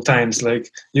sometimes,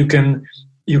 like you can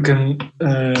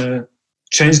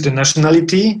change the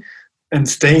nationality and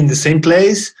stay in the same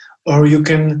place, or you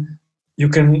can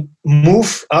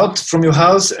move out from your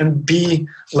house and be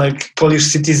like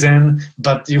Polish citizen,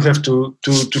 but you have to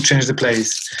change the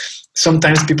place.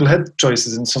 Sometimes people had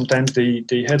choices and sometimes they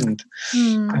hadn't.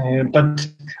 But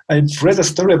I've read a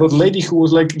story about a lady who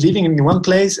was like living in one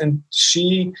place, and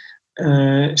she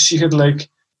had like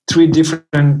 3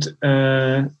 different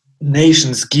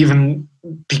nations given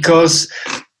because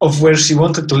of where she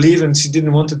wanted to live, and she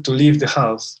didn't want to leave the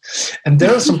house. And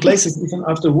there are some places even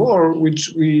after war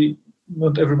which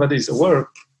not everybody is aware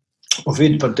of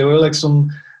it, but there were like some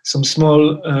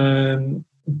small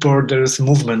borders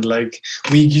movement, like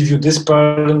we give you this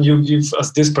part and you give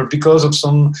us this part because of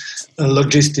some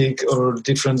logistic or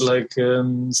different like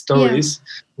stories.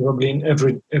 Yeah. Probably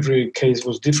in every case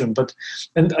was different,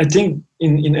 and I think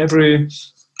in every,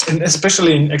 and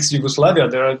especially in ex-Yugoslavia,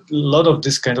 there are a lot of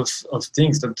this kind of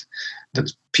things that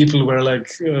people were like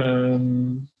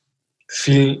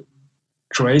feel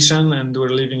Croatian and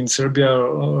were living in Serbia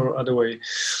or other way,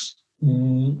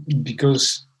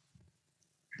 because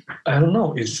I don't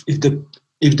know if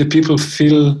the people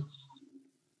feel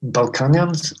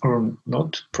Balkanians or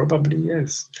not. Probably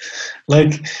yes.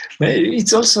 Like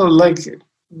it's also like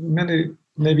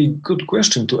maybe good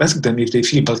question to ask them if they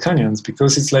feel Balkanians,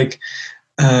 because it's like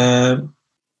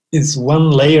it's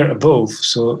one layer above,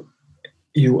 so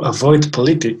you avoid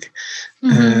politic.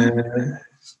 Mm-hmm.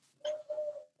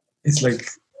 It's like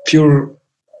pure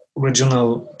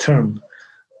regional term.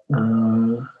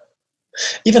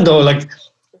 Even though like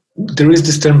there is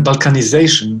this term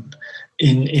Balkanization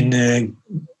in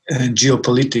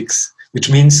geopolitics, which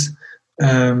means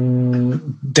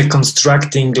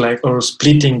deconstructing like or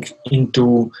splitting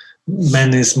into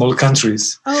many small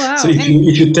countries. Oh, wow. So if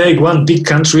you take one big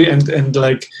country and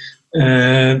like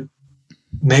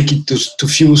make it to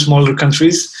few smaller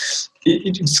countries,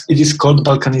 it is called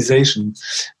Balkanization,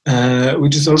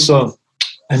 which is also,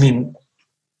 I mean,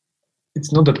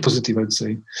 it's not that positive, I'd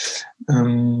say.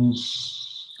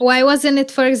 Why wasn't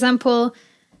it, for example,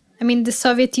 I mean, the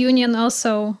Soviet Union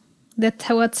also, that's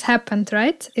what's happened,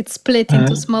 right? It's split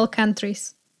into small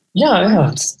countries.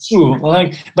 Yeah, it's true.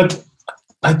 Like, but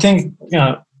I think,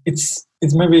 it's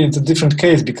maybe it's a different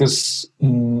case because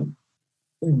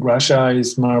Russia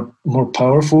is more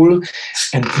powerful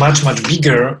and much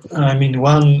bigger. I mean,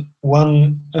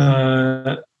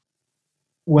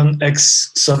 one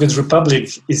ex-Soviet republic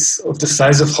is of the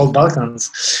size of whole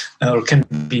Balkans, or can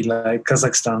be like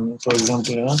Kazakhstan, for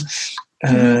example.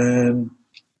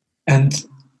 And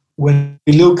when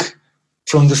we look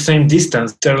from the same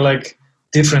distance, there are like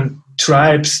different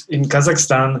tribes in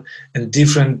Kazakhstan and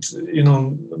different,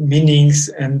 meanings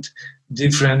and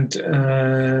different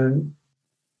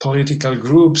political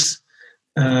groups.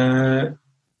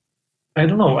 I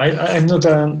don't know. I'm not.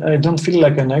 I don't feel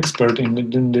like an expert in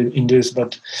this,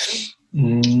 but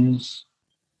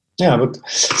But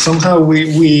somehow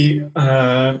we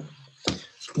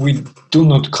do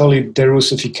not call it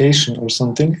derussification or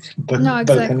something, but no,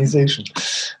 exactly. Balkanization.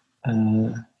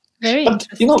 Very but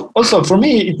also for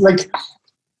me, it's like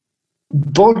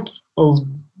both of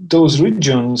those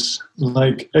regions,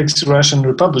 like ex-Russian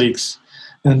republics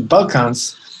and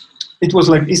Balkans, it was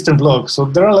like Eastern Bloc. So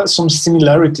there are some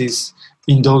similarities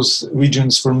in those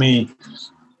regions for me.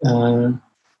 And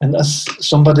as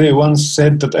somebody once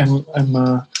said that I'm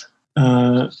a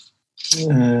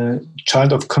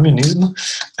child of communism,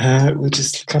 which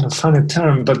is kind of funny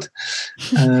term, but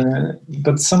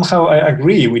somehow I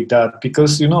agree with that,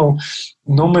 because no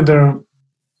matter,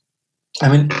 I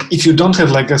mean, if you don't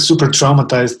have like a super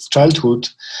traumatized childhood,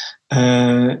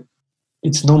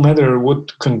 it's no matter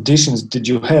what conditions did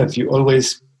you have, you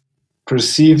always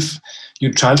perceive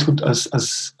your childhood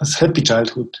as happy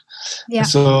childhood. Yeah.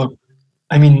 So,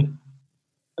 I mean,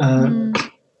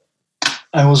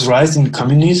 I was raised in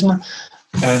communism,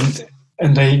 and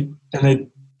I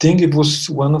think it was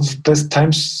one of the best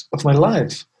times of my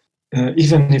life.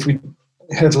 Even if we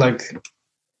had like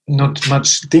not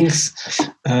much things,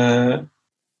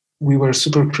 we were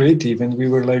super creative and we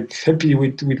were like happy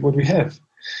with what we have.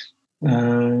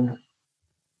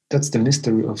 That's the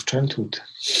mystery of childhood,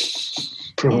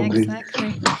 probably. Yeah,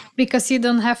 exactly. Because you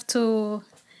don't have to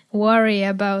worry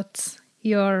about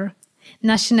your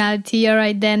nationality, your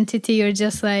identity. You're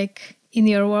just like in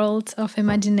your world of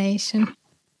imagination.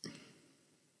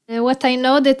 What I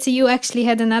know that you actually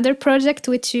had another project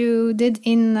which you did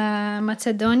in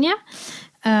Macedonia,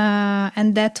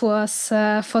 and that was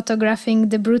photographing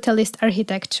the brutalist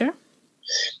architecture.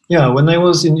 Yeah, when I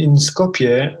was in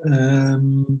Skopje,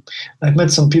 I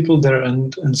met some people there,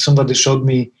 and somebody showed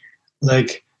me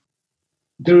like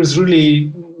there is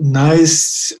really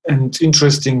nice and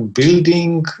interesting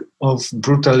building of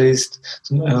brutalist,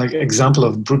 like example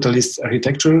of brutalist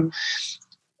architecture.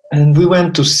 And we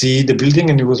went to see the building,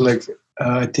 and it was like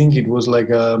I think it was like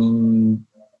a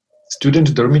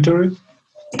student dormitory,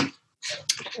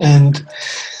 and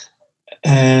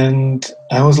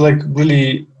I was like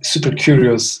really super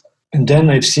curious. And then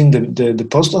I've seen the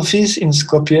post office in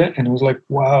Skopje, and it was like,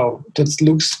 wow, that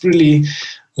looks really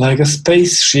like a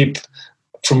spaceship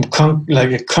from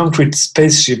like a concrete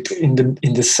spaceship in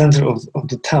the center of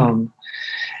the town.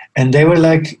 And they were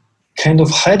like kind of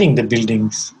hiding the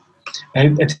buildings.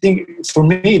 I think for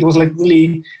me it was like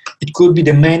really, it could be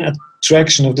the main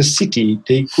attraction of the city.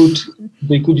 They could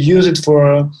use it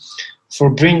for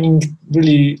bringing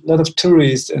really a lot of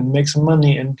tourists and make some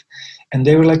money, and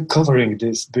they were like covering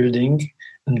this building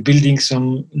and building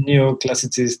some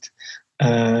neoclassicist,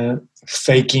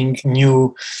 faking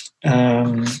new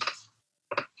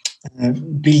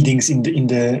buildings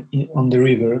on the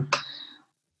river,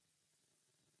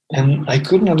 and I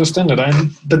couldn't understand that.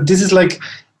 But this is like,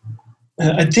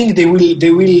 I think they will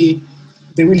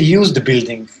use the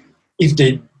building if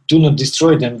they do not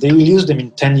destroy them. They will use them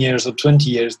in 10 years or 20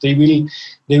 years. They will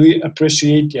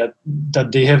appreciate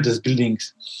that they have these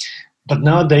buildings. But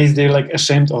nowadays they're like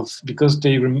ashamed of, because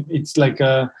it's like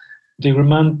they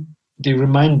remind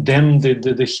them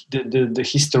the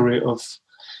history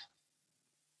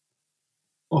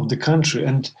of the country.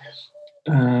 And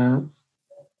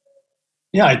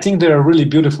yeah, I think they are really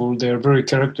beautiful. They are very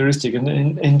characteristic,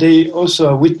 and they also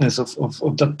a witness of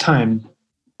that time.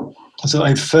 So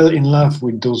I fell in love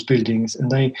with those buildings,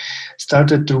 and I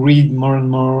started to read more and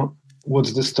more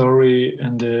what's the story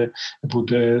and about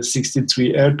the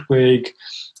 63 earthquake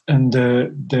and the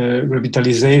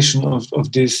revitalization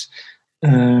of this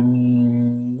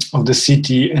of the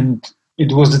city. And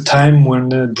it was the time when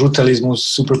brutalism was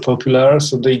super popular,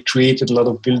 so they created a lot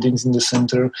of buildings in the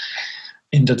center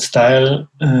in that style.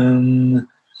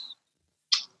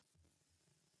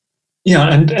 Yeah,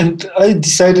 and I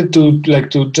decided to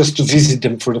just to visit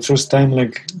them for the first time,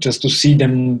 like just to see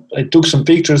them. I took some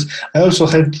pictures. I also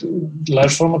had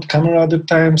large format camera at the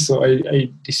time, so I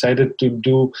decided to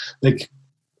do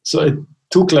so I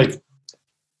took like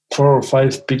 4 or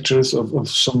 5 pictures of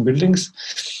some buildings.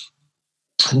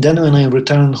 And then when I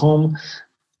returned home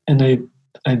and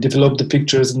I developed the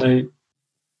pictures, and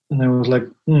I was like,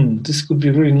 this could be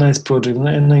a really nice project.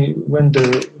 And I went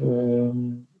there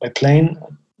by plane,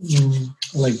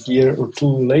 like a year or 2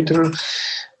 later,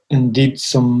 and did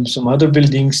some other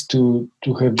buildings to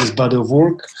have this body of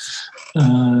work.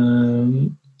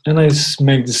 And I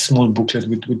made this small booklet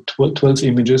with 12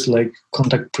 images, like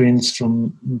contact prints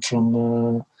from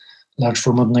large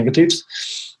format negatives.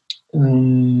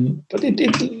 But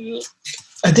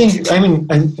I think, I mean,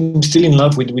 I'm still in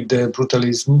love with the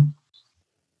brutalism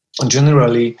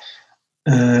generally,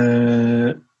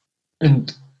 and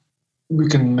we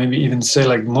can maybe even say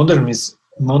like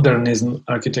modernism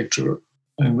architecture.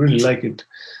 I really like it,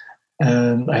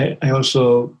 and I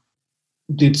also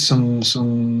did some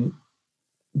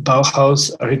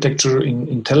Bauhaus architecture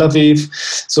in Tel Aviv.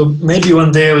 So maybe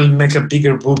one day I will make a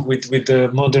bigger book with the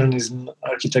modernism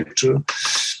architecture.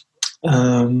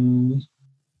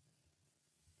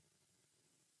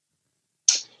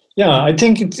 Yeah, I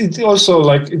think it's also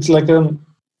like it's like a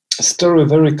story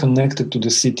very connected to the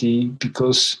city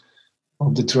because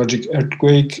of the tragic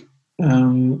earthquake,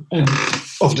 and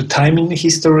of the time in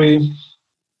history.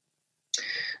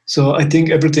 So I think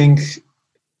everything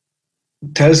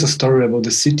tells a story about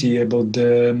the city, about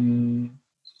the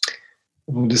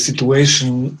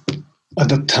situation at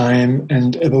that time,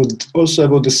 and also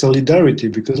about the solidarity,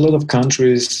 because a lot of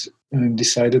countries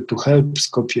decided to help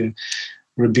Skopje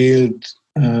rebuild.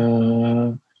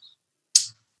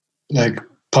 Like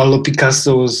Pablo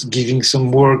Picasso was giving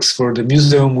some works for the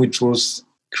museum, which was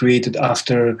created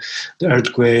after the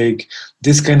earthquake.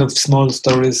 This kind of small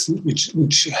stories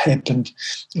which happened,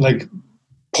 like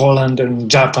Poland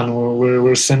and Japan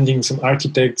were sending some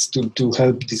architects to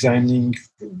help designing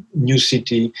new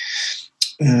city.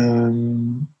 I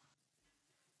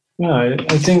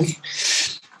think,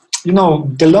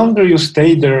 the longer you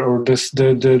stay there, or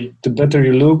the better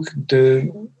you look, the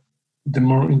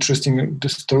more interesting the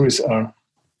stories are.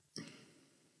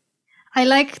 I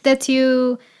like that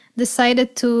you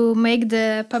decided to make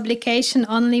the publication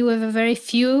only with a very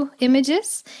few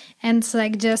images and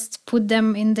like just put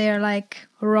them in their like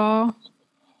raw.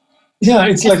 Yeah,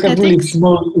 it's like a really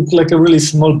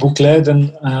small booklet,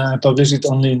 and I published it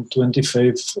only in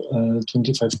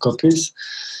 25 copies.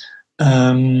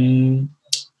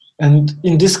 And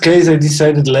in this case, I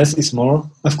decided less is more.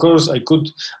 Of course, I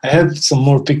had some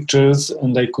more pictures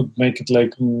and I could make it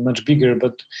like much bigger,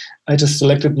 but I just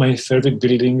selected my favorite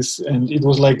buildings, and it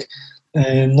was like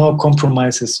no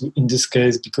compromises in this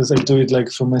case, because I do it like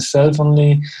for myself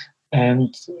only,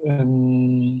 and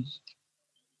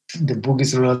the book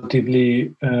is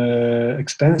relatively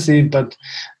expensive, but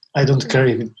I don't care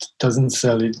if it doesn't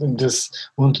sell it. I just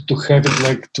wanted to have it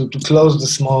like to close the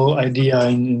small idea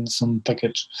in some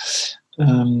package.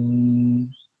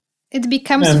 It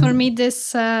becomes for me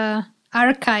this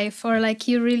archive, or like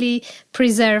you really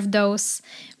preserve those,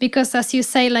 because as you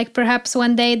say, like perhaps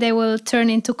one day they will turn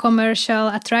into commercial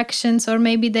attractions, or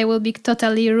maybe they will be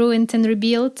totally ruined and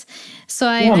rebuilt. So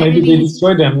maybe they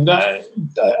destroy them. I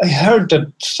heard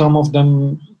that some of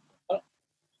them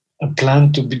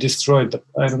plan to be destroyed, but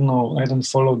I don't know. I don't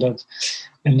follow that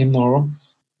anymore.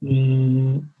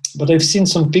 But I've seen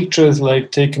some pictures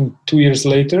like taken 2 years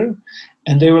later,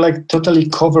 and they were like totally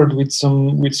covered with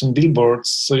some billboards,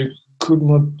 so you could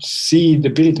not see the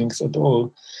buildings at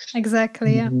all.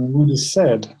 Exactly. Yeah. Really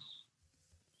sad.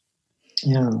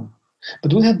 Yeah,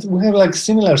 but we have like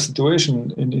similar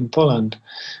situation in Poland,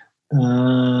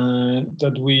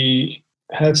 that we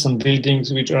have some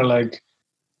buildings which are like,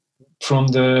 from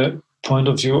the point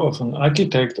of view of an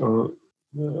architect or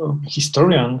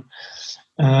historian,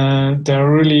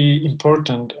 they're really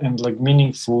important and like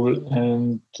meaningful,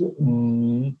 and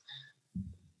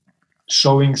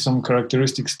showing some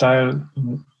characteristic style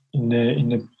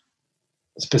in a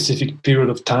specific period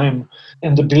of time.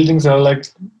 And the buildings are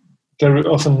like very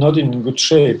often not in good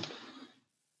shape.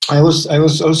 I was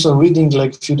also reading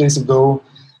like a few days ago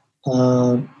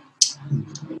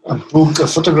a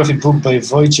photography book by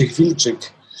Wojciech Wilczyk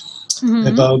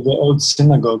about the old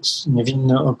synagogues.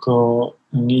 Niewinne oko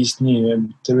nie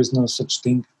istnieje. There is no such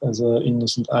thing as an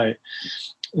innocent eye.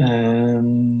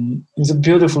 It's a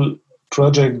beautiful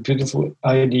project, beautiful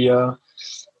idea.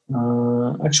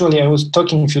 Actually, I was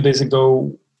talking a few days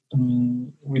ago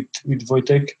with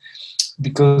Wojtek,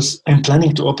 because I'm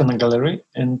planning to open a gallery,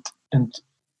 and I'm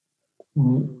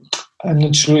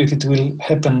not sure if it will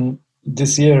happen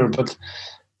this year, but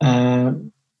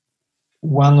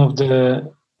one of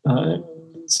the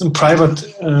some private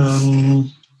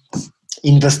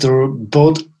investor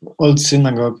bought old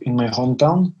synagogue in my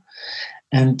hometown,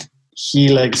 and he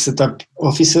like set up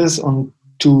offices on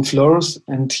 2 floors,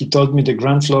 and he told me the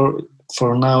ground floor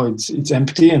for now it's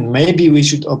empty, and maybe we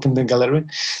should open the gallery.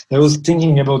 I was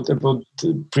thinking about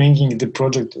bringing the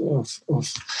project of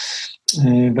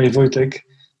by Wojtek,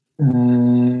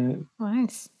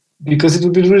 nice, because it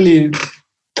would be really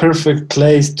perfect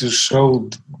place to show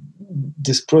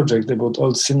this project about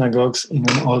old synagogues in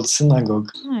an old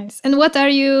synagogue. Nice. And what are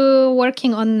you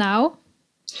working on now?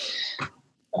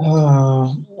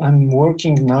 I'm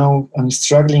working now. I'm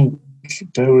struggling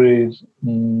very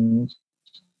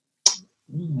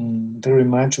very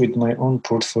much with my own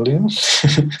portfolio.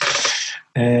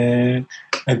 I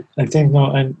think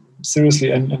I'm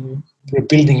seriously. I'm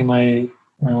rebuilding my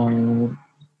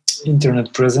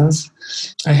internet presence.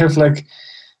 I have like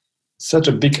such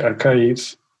a big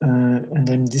archive, and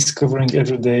I'm discovering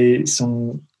every day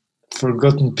some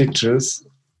forgotten pictures.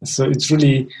 So it's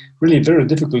really, really very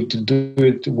difficult to do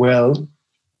it well.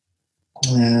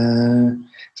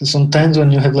 So sometimes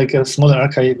when you have like a smaller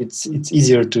archive, it's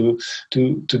easier to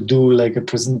do like a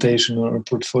presentation or a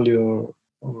portfolio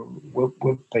or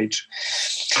web page.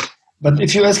 But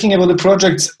if you're asking about the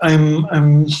projects,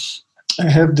 I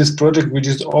have this project which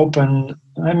is open.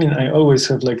 I mean, I always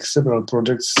have like several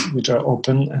projects which are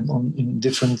open and in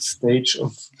different stage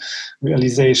of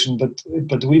realization.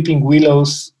 But Weeping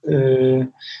Willows,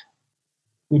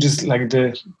 which is like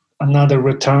another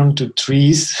return to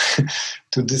trees,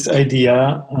 to this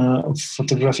idea of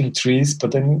photographing trees.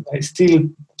 But I still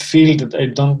feel that I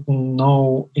don't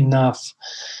know enough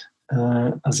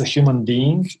as a human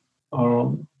being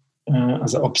or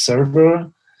as an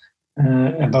observer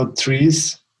about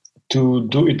trees to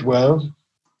do it well.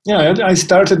 Yeah, I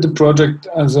started the project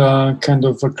as a kind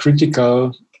of a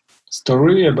critical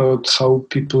story about how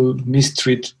people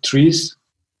mistreat trees,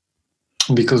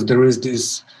 because there is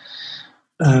this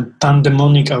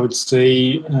pandemonic, I would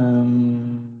say,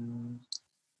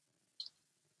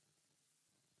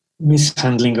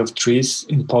 mishandling of trees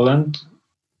in Poland,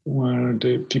 where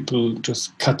the people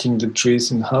just cutting the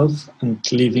trees in half and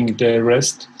leaving the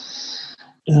rest.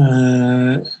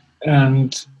 And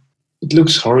it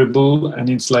looks horrible, and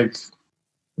it's like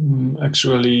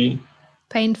actually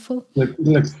Painful. like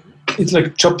it's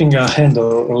like chopping a hand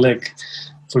or leg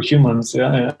for humans.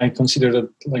 Yeah, I consider that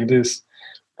like this,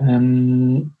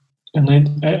 and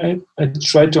I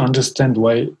try to understand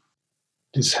why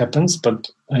this happens, but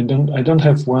I don't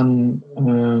have one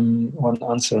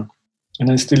answer, and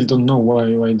I still don't know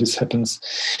why this happens.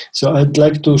 So I'd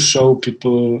like to show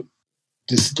people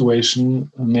this situation,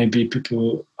 maybe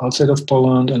people outside of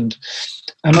Poland, and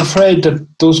I'm afraid that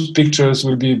those pictures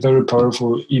will be very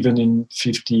powerful even in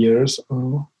 50 years,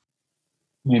 or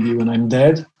maybe when I'm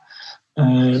dead,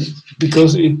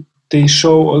 because they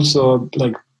show also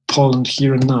like Poland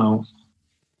here and now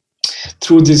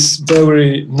through this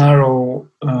very narrow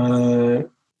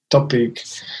topic.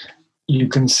 You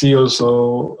can see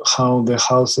also how the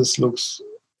houses looks,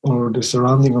 or the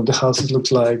surrounding of the houses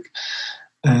looks like,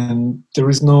 and there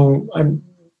is no, I'm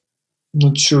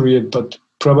not sure yet, but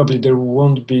probably there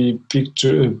won't be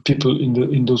people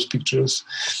in those pictures,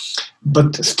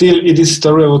 but still it is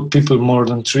story about people more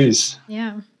than trees.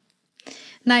 Yeah.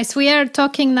 Nice. We are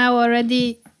talking now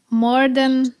already more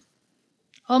than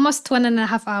almost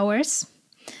 1.5 hours.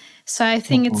 So I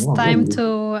think it's time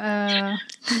to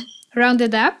round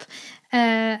it up.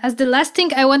 As the last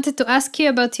thing, I wanted to ask you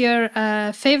about your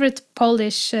favorite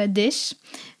Polish dish.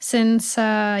 Since,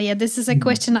 this is a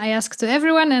question I ask to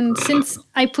everyone. And since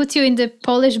I put you in the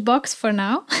Polish box for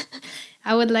now,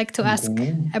 I would like to ask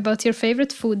about your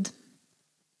favorite food.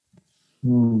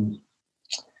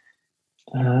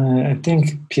 I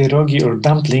think pierogi or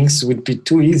dumplings would be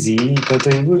too easy, but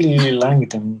I really like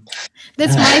them.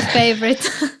 That's my favorite.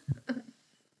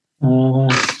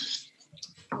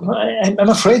 I'm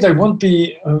afraid I won't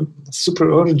be super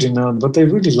original, but I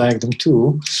really like them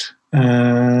too.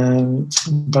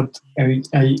 But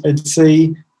I'd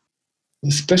say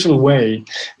a special way,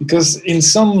 because in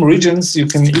some regions you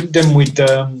can eat them with.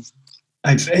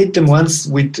 I've ate them once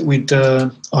with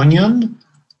onion,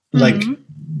 like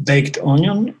baked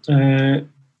onion,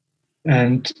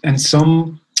 and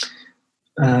some.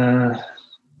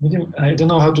 I don't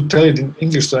know how to tell it in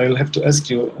English, so I'll have to ask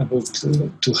you about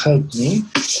to help me.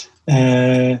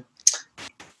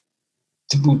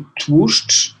 To był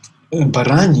tłuszcz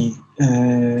barani.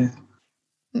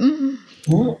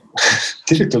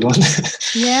 Difficult one.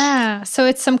 Yeah, so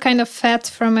it's some kind of fat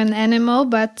from an animal,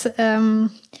 but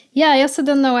I also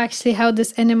don't know actually how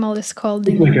this animal is called.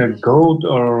 Like a goat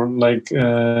or like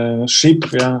sheep,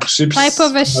 yeah, sheep. Type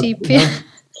of a sheep, yeah.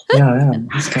 Yeah,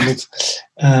 this kind of.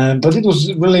 But it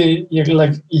was really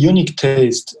like unique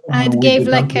taste. It gave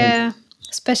like a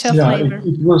special flavor.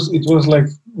 It was like.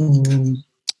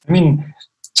 I mean,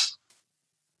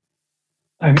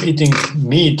 I'm eating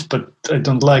meat, but I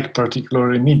don't like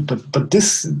particularly meat. But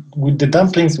this with the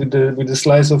dumplings, with the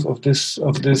slice of this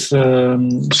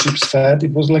sheep's fat,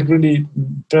 it was like really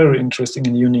very interesting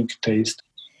and unique taste.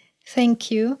 Thank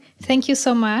you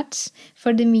so much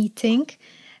for the meeting,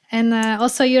 and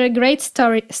also you're a great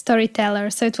storyteller.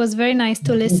 So it was very nice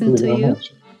to listen to you.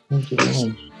 Thank you very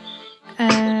much.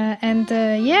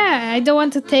 I don't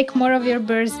want to take more of your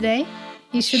birthday.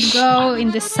 You should go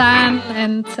in the sun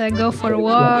and go for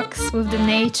walks with the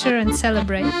nature and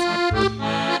celebrate.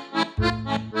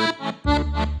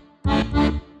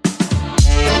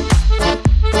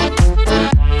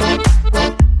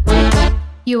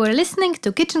 You were listening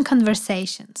to Kitchen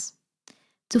Conversations.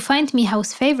 To find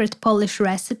Michał's favorite Polish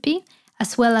recipe,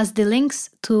 as well as the links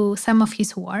to some of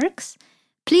his works,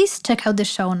 please check out the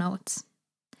show notes.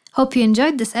 Hope you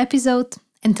enjoyed this episode.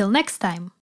 Until next time.